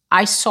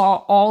I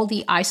saw all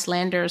the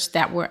Icelanders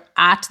that were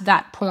at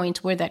that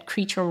point where that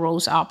creature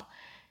rose up.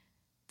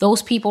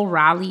 Those people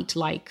rallied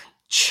like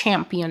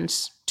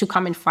champions to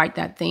come and fight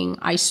that thing.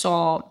 I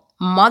saw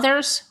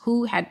mothers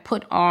who had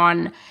put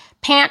on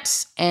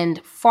pants and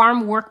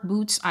farm work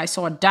boots. I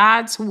saw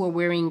dads who were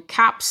wearing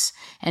caps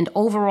and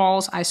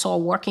overalls. I saw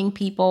working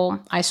people.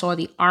 I saw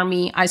the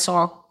army. I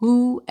saw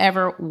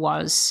whoever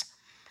was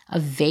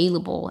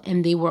available,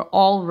 and they were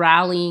all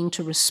rallying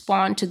to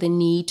respond to the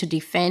need to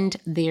defend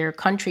their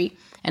country.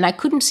 And I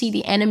couldn't see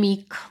the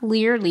enemy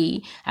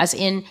clearly, as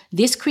in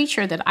this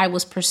creature that I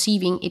was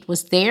perceiving, it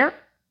was there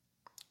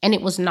and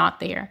it was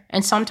not there.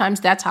 And sometimes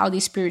that's how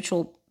these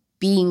spiritual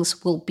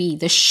beings will be.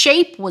 The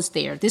shape was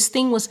there. This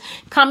thing was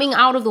coming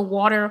out of the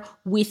water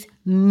with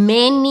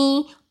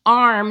many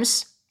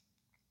arms,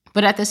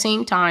 but at the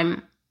same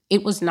time,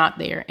 it was not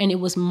there. And it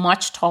was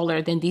much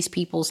taller than these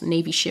people's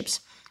Navy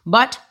ships.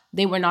 But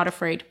they were not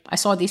afraid. I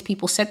saw these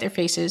people set their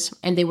faces,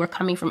 and they were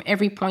coming from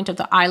every point of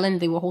the island.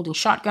 They were holding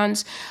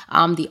shotguns.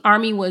 The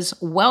army was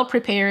well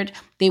prepared.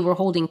 They were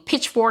holding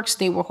pitchforks.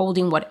 They were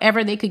holding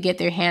whatever they could get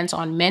their hands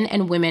on, men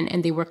and women,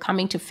 and they were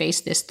coming to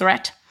face this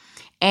threat.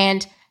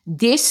 And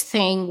this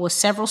thing was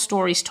several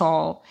stories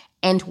tall,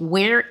 and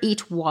where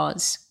it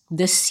was,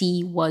 the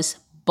sea was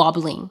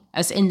bubbling,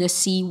 as in the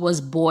sea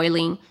was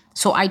boiling.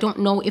 So I don't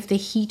know if the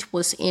heat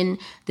was in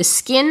the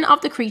skin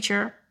of the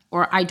creature,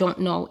 or I don't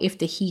know if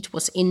the heat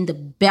was in the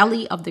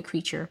belly of the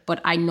creature,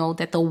 but I know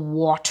that the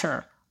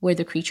water where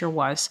the creature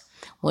was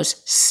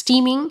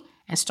steaming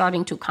and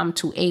starting to come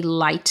to a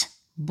light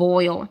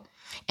boil.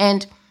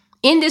 And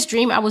in this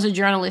dream, I was a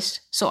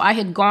journalist. So I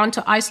had gone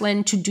to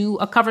Iceland to do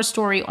a cover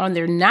story on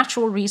their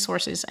natural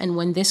resources. And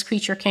when this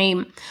creature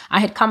came, I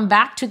had come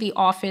back to the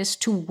office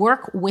to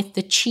work with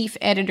the chief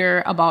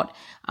editor about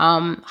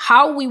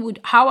how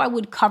I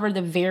would cover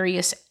the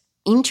various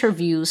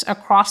interviews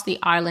across the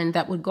island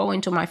that would go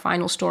into my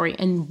final story.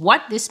 And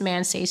what this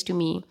man says to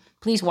me,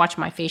 please watch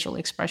my facial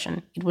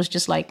expression. It was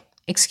just like,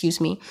 excuse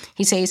me.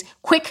 He says,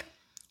 quick,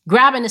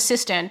 grab an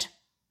assistant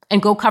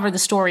and go cover the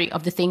story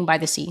of the thing by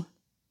the sea.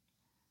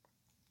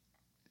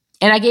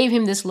 And I gave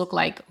him this look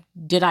like,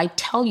 did I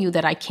tell you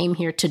that I came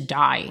here to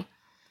die?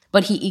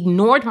 But he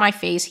ignored my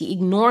face. He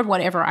ignored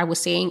whatever I was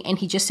saying. And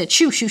he just said,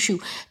 shoo, shoo, shoo,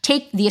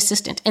 take the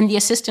assistant. And the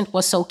assistant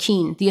was so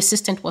keen. The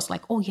assistant was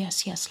like, oh,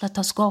 yes, let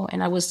us go.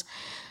 And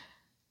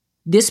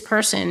this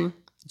person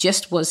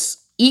just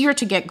was eager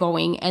to get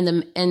going.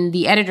 And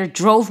the editor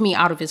drove me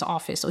out of his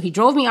office. So he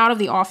drove me out of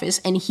the office,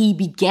 and he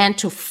began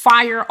to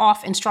fire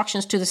off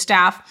instructions to the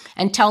staff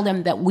and tell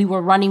them that we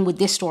were running with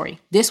this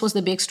story. This was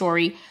the big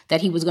story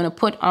that he was going to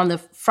put on the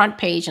front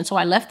page. And so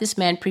I left this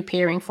man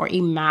preparing for a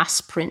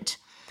mass print.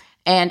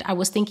 And I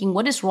was thinking,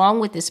 what is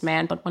wrong with this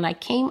man? But when I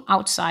came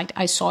outside,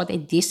 I saw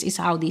that this is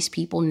how these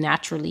people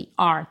naturally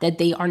are, that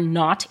they are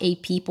not a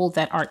people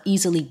that are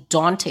easily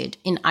daunted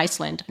in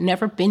Iceland.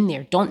 Never been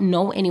there, don't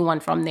know anyone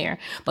from there.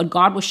 But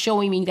God was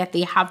showing me that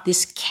they have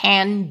this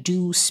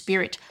can-do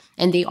spirit,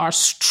 and they are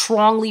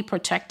strongly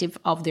protective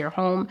of their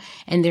home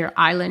and their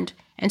island.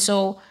 And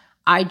so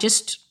I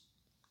just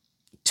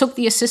took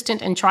the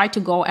assistant and tried to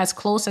go as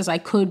close as I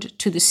could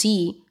to the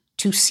sea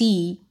to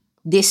see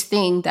this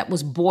thing that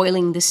was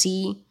boiling the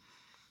sea.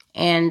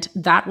 And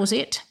that was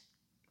it.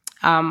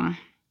 Oh,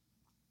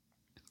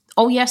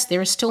 yes,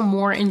 there is still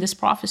more in this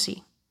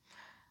prophecy.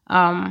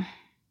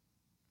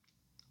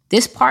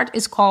 This part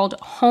is called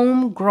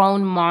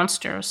Homegrown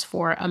Monsters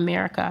for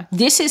America.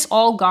 This is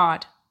all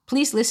God.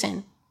 Please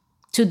listen.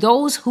 To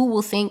those who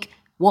will think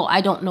well,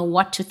 I don't know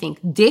what to think.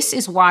 This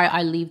is why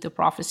I leave the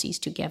prophecies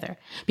together.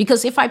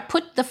 Because if I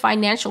put the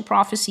financial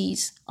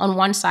prophecies on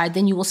one side,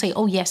 then you will say,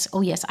 oh yes,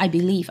 I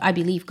believe,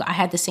 I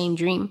had the same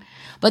dream.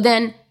 But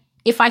then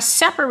if I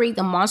separate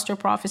the monster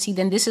prophecy,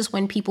 then this is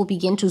when people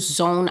begin to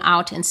zone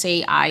out and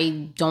say,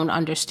 I don't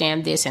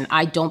understand this and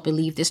I don't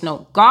believe this.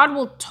 No, God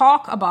will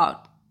talk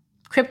about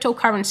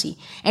cryptocurrency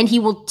and he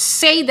will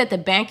say that the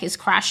bank is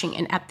crashing,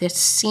 and at the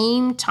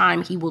same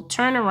time he will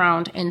turn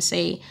around and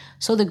say,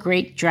 so the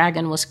great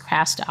dragon was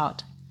cast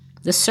out,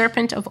 the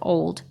serpent of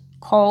old,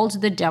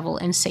 called the devil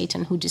and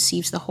Satan, who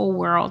deceives the whole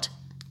world,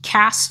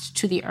 cast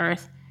to the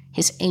earth,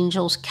 his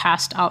angels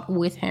cast out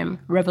with him.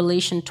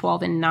 Revelation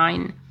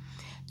 12:9.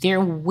 There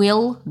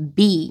will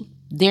be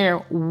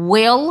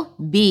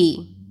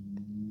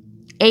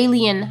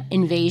alien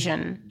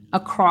invasion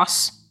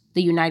across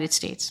the United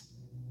States.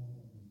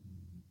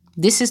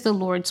 This is the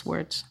Lord's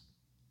words.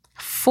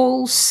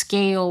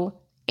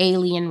 Full-scale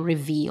alien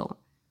reveal.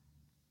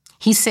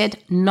 He said,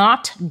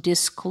 not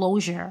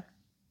disclosure,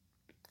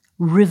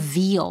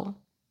 reveal.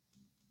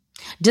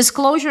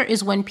 Disclosure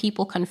is when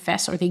people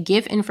confess or they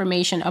give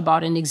information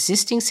about an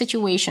existing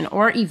situation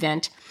or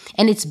event,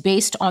 and it's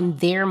based on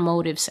their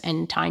motives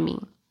and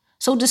timing.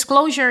 So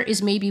disclosure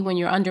is maybe when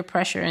you're under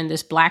pressure and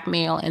there's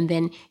blackmail, and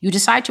then you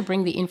decide to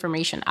bring the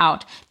information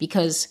out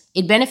because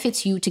it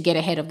benefits you to get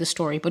ahead of the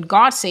story. But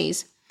God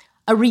says,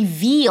 a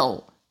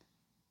reveal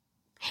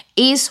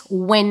is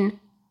when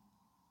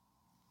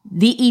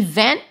the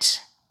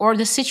event or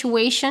the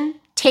situation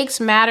takes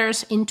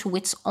matters into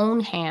its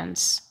own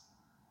hands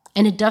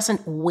and it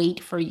doesn't wait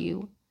for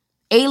you.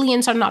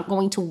 Aliens are not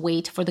going to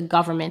wait for the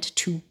government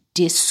to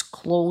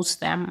disclose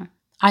them.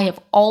 I have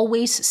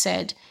always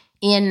said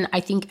in, I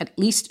think, at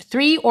least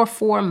 3 or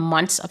 4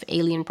 months of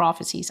alien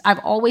prophecies, I've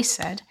always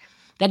said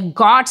that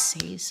God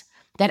says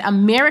that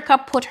America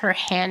put her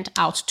hand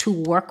out to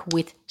work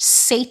with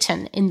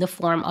Satan in the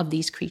form of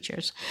these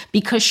creatures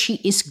because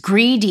she is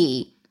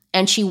greedy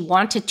and she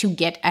wanted to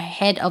get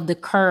ahead of the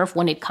curve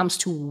when it comes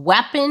to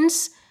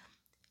weapons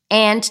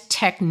and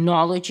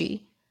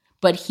technology.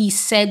 But he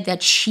said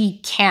that she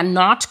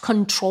cannot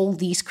control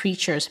these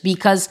creatures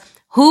because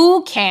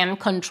who can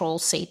control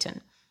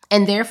Satan?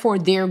 And therefore,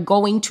 they're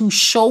going to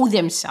show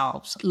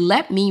themselves.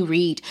 Let me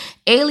read.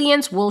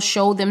 Aliens will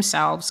show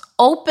themselves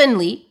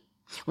openly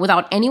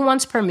without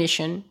anyone's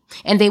permission,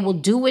 and they will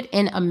do it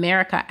in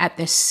America at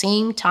the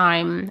same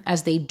time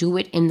as they do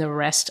it in the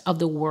rest of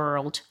the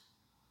world.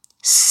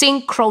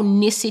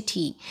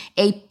 Synchronicity,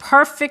 a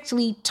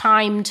perfectly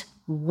timed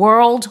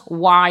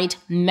worldwide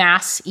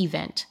mass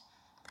event.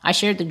 I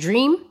shared the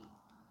dream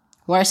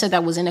where I said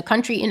that I was in a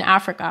country in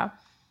Africa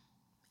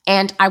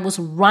and I was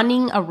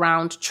running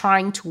around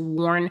trying to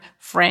warn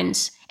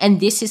friends. And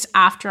this is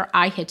after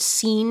I had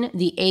seen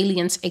the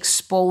aliens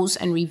expose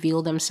and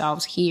reveal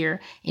themselves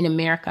here in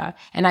America.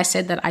 And I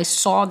said that I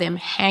saw them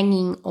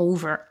hanging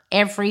over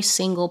every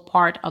single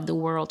part of the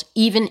world,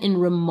 even in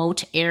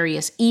remote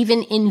areas,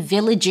 even in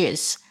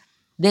villages.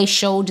 They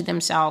showed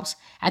themselves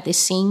at the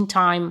same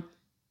time.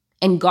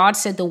 And God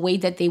said the way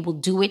that they will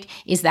do it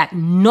is that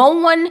no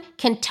one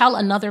can tell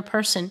another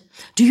person,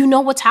 do you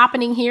know what's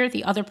happening here?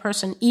 The other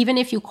person, even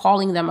if you're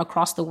calling them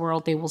across the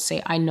world, they will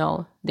say, I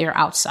know, they're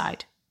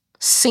outside.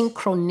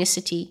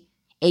 Synchronicity,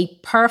 a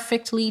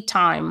perfectly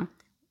timed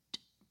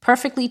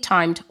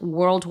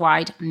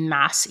worldwide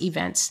mass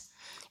events.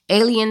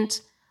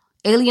 Aliens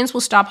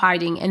will stop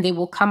hiding and they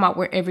will come out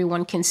where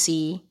everyone can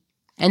see.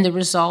 And the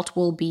result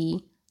will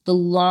be the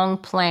long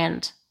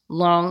planned,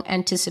 long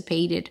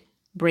anticipated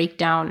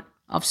breakdown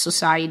of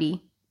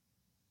society.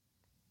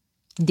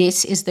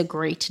 This is the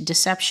great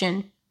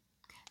deception.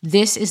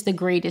 This is the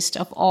greatest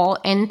of all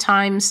end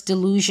times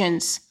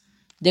delusions,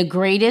 the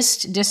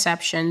greatest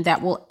deception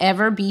that will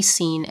ever be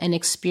seen and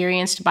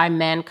experienced by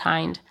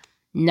mankind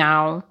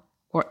now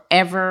or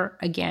ever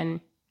again.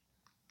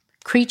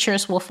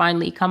 Creatures will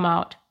finally come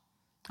out.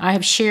 I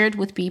have shared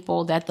with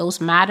people that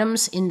those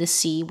madams in the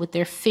sea with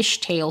their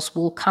fishtails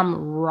will come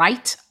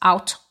right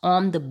out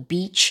on the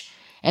beach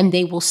and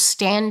they will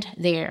stand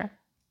there.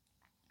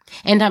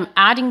 And I'm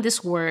adding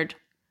this word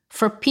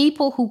for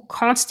people who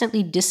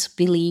constantly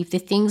disbelieve the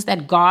things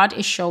that God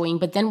is showing,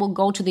 but then will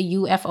go to the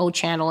UFO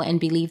channel and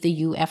believe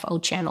the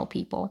UFO channel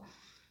people.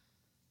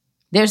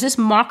 There's this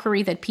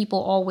mockery that people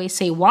always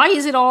say, why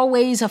is it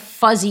always a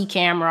fuzzy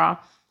camera?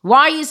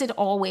 Why is it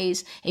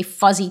always a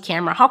fuzzy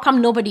camera? How come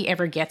nobody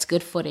ever gets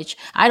good footage?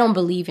 I don't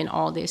believe in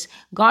all this.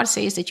 God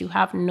says that you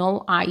have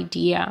no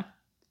idea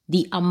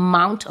the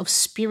amount of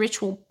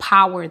spiritual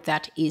power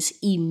that is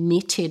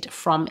emitted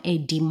from a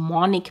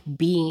demonic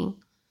being.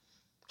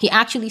 He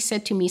actually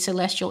said to me,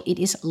 Celestial, it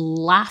is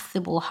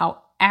laughable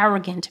how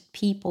arrogant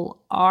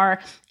people are,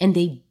 and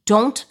they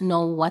don't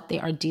know what they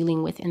are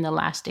dealing with in the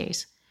last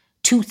days.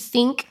 To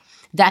think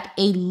that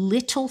a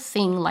little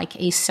thing like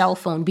a cell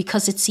phone,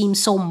 because it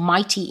seems so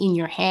mighty in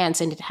your hands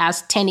and it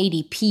has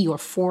 1080p or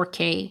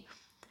 4K,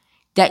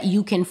 that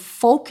you can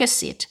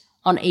focus it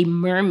on a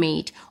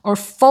mermaid or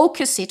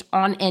focus it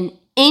on an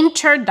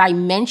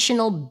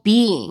interdimensional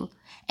being,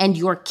 and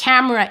your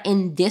camera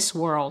in this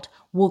world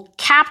will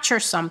capture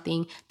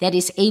something that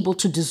is able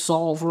to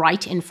dissolve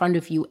right in front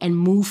of you and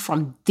move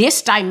from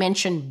this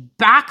dimension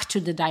back to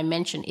the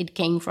dimension it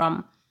came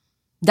from.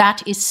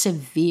 That is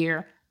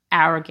severe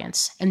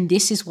arrogance. And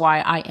this is why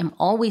I am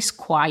always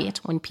quiet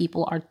when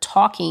people are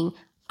talking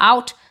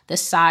out the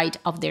side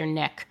of their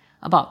neck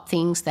about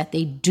things that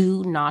they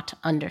do not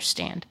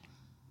understand.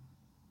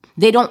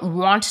 They don't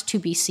want to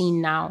be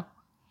seen now.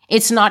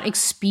 It's not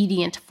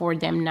expedient for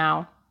them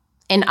now.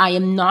 And I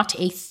am not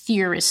a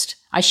theorist.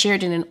 I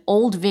shared in an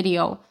old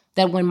video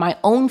that when my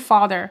own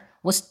father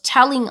was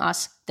telling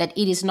us that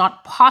it is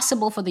not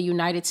possible for the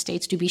United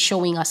States to be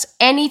showing us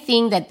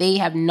anything that they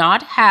have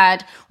not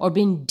had or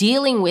been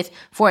dealing with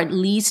for at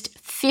least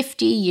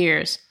 50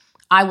 years,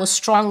 I was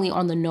strongly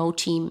on the no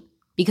team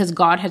because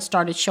God had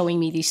started showing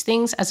me these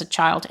things as a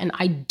child, and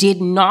I did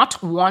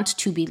not want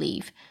to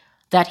believe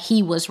that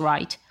he was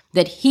right,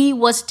 that he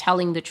was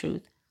telling the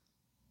truth,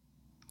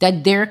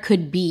 that there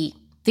could be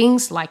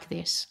things like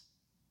this.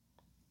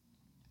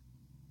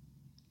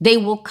 They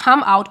will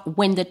come out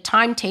when the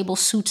timetable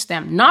suits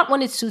them, not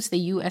when it suits the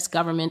U.S.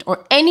 government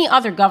or any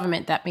other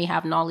government that may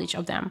have knowledge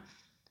of them.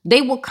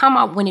 They will come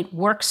out when it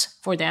works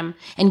for them.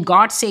 And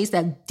God says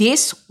that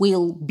this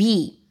will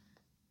be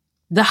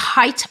the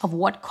height of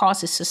what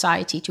causes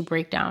society to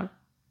break down.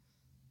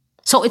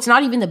 So it's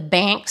not even the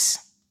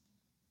banks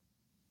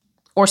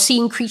or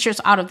seeing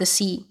creatures out of the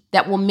sea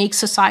that will make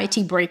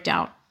society break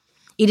down.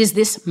 It is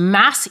this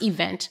mass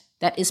event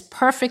that is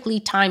perfectly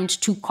timed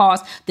to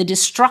cause the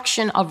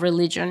destruction of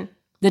religion,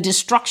 the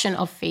destruction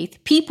of faith.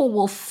 People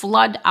will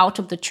flood out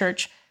of the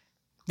church.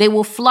 They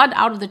will flood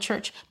out of the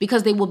church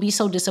because they will be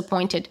so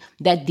disappointed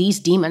that these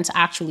demons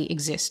actually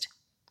exist.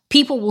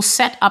 People will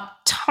set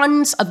up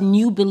tons of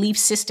new belief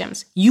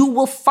systems. You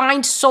will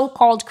find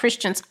so-called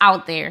Christians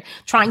out there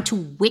trying to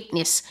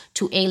witness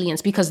to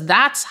aliens because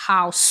that's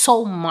how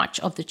so much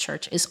of the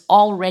church is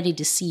already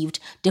deceived,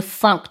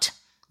 defunct,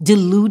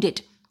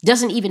 deluded,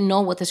 doesn't even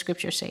know what the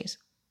scripture says.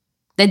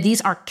 That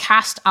these are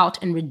cast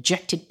out and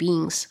rejected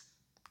beings,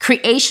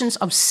 creations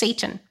of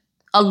Satan,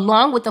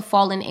 along with the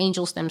fallen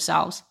angels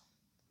themselves,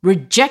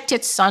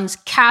 rejected sons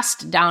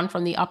cast down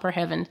from the upper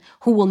heaven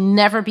who will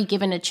never be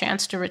given a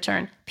chance to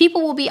return.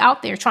 People will be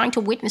out there trying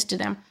to witness to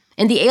them.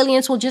 And the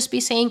aliens will just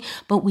be saying,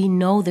 but we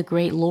know the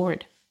great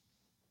Lord.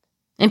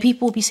 And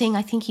people will be saying,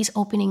 I think he's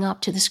opening up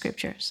to the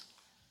scriptures.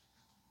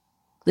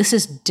 This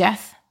is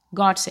death,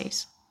 God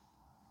says.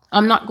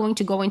 I'm not going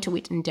to go into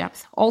it in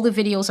depth. All the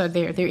videos are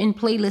there. They're in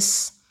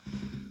playlists.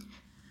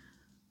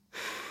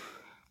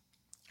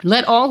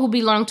 Let all who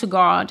belong to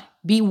God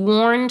be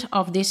warned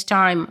of this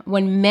time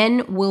when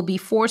men will be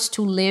forced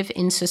to live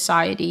in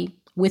society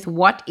with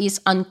what is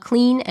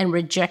unclean and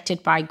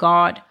rejected by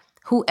God.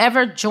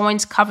 Whoever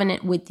joins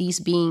covenant with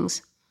these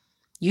beings,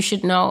 you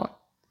should know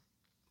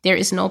there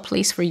is no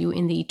place for you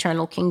in the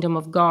eternal kingdom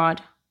of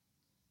God.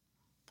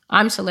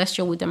 I'm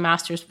Celestial with the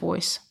Master's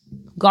voice.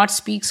 God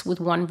speaks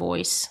with one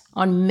voice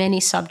on many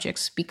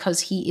subjects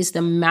because he is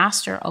the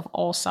master of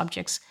all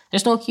subjects.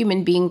 There's no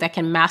human being that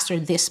can master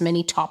this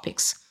many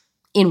topics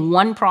in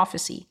one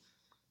prophecy,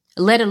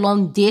 let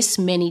alone this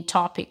many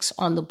topics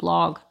on the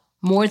blog,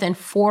 more than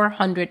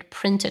 400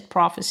 printed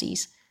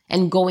prophecies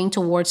and going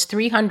towards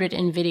 300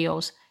 in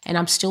videos. And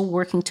I'm still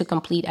working to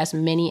complete as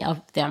many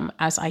of them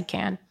as I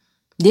can.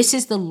 This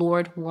is the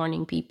Lord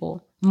warning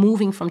people,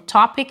 moving from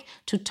topic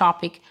to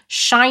topic,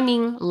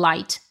 shining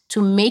light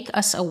to make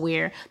us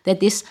aware that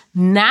this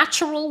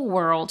natural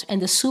world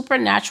and the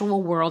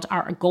supernatural world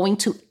are going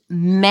to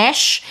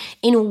mesh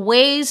in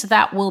ways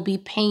that will be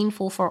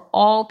painful for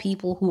all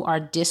people who are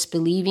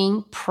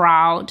disbelieving,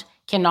 proud,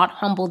 cannot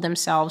humble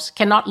themselves,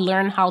 cannot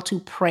learn how to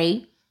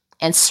pray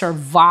and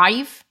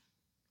survive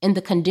in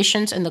the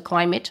conditions and the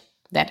climate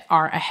that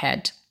are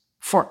ahead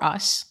for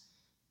us.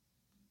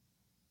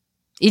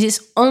 It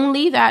is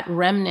only that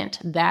remnant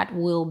that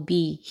will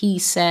be, he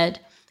said,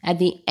 at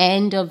the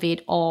end of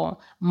it all,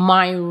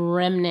 my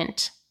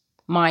remnant,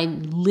 my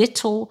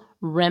little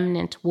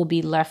remnant will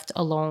be left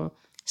alone,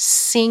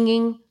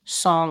 singing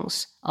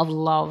songs of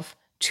love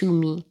to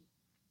me.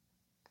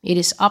 It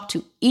is up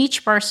to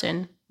each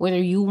person whether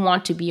you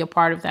want to be a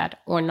part of that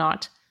or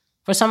not.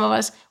 For some of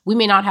us, we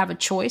may not have a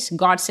choice.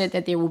 God said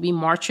that there will be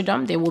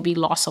martyrdom, there will be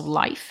loss of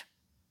life.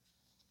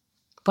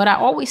 But I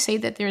always say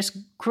that there's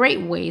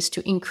great ways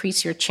to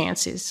increase your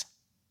chances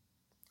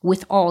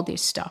with all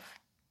this stuff.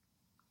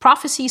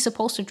 Prophecy is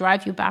supposed to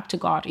drive you back to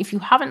God. If you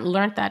haven't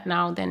learned that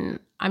now, then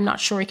I'm not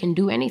sure it can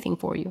do anything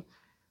for you.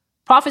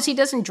 Prophecy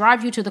doesn't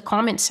drive you to the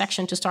comment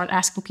section to start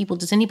asking people,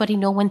 does anybody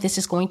know when this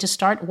is going to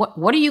start?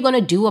 What are you going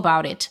to do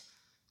about it?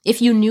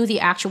 If you knew the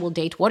actual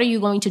date, what are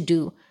you going to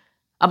do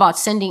about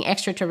sending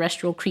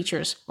extraterrestrial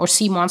creatures or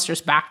sea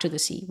monsters back to the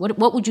sea?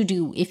 What would you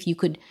do if you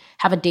could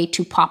have a date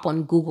to pop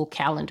on Google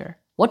Calendar?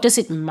 What does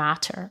it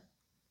matter?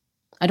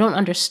 I don't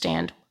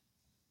understand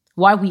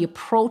why we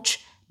approach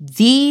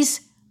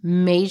these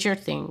major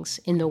things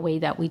in the way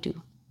that we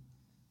do.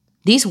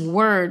 These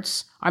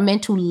words are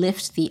meant to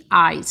lift the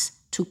eyes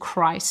to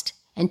Christ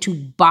and to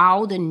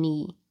bow the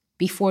knee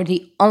before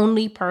the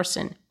only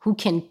person who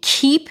can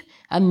keep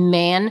a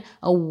man,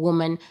 a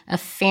woman, a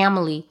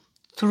family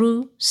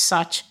through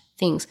such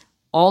things,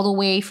 all the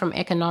way from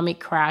economic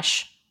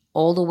crash,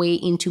 all the way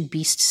into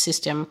beast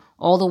system,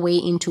 all the way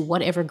into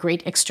whatever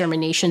great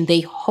extermination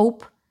they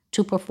hope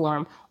to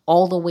perform,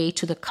 all the way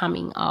to the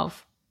coming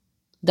of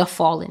the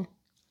fallen.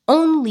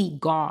 Only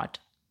God,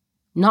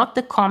 not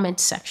the comment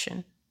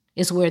section,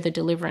 is where the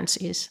deliverance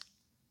is.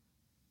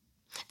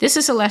 This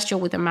is Celestial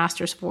with the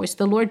Master's Voice.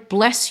 The Lord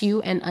bless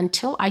you, and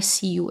until I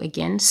see you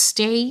again,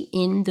 stay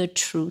in the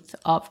truth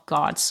of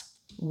God's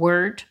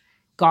word,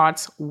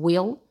 God's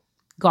will,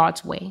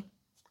 God's way.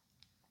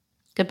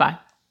 Goodbye.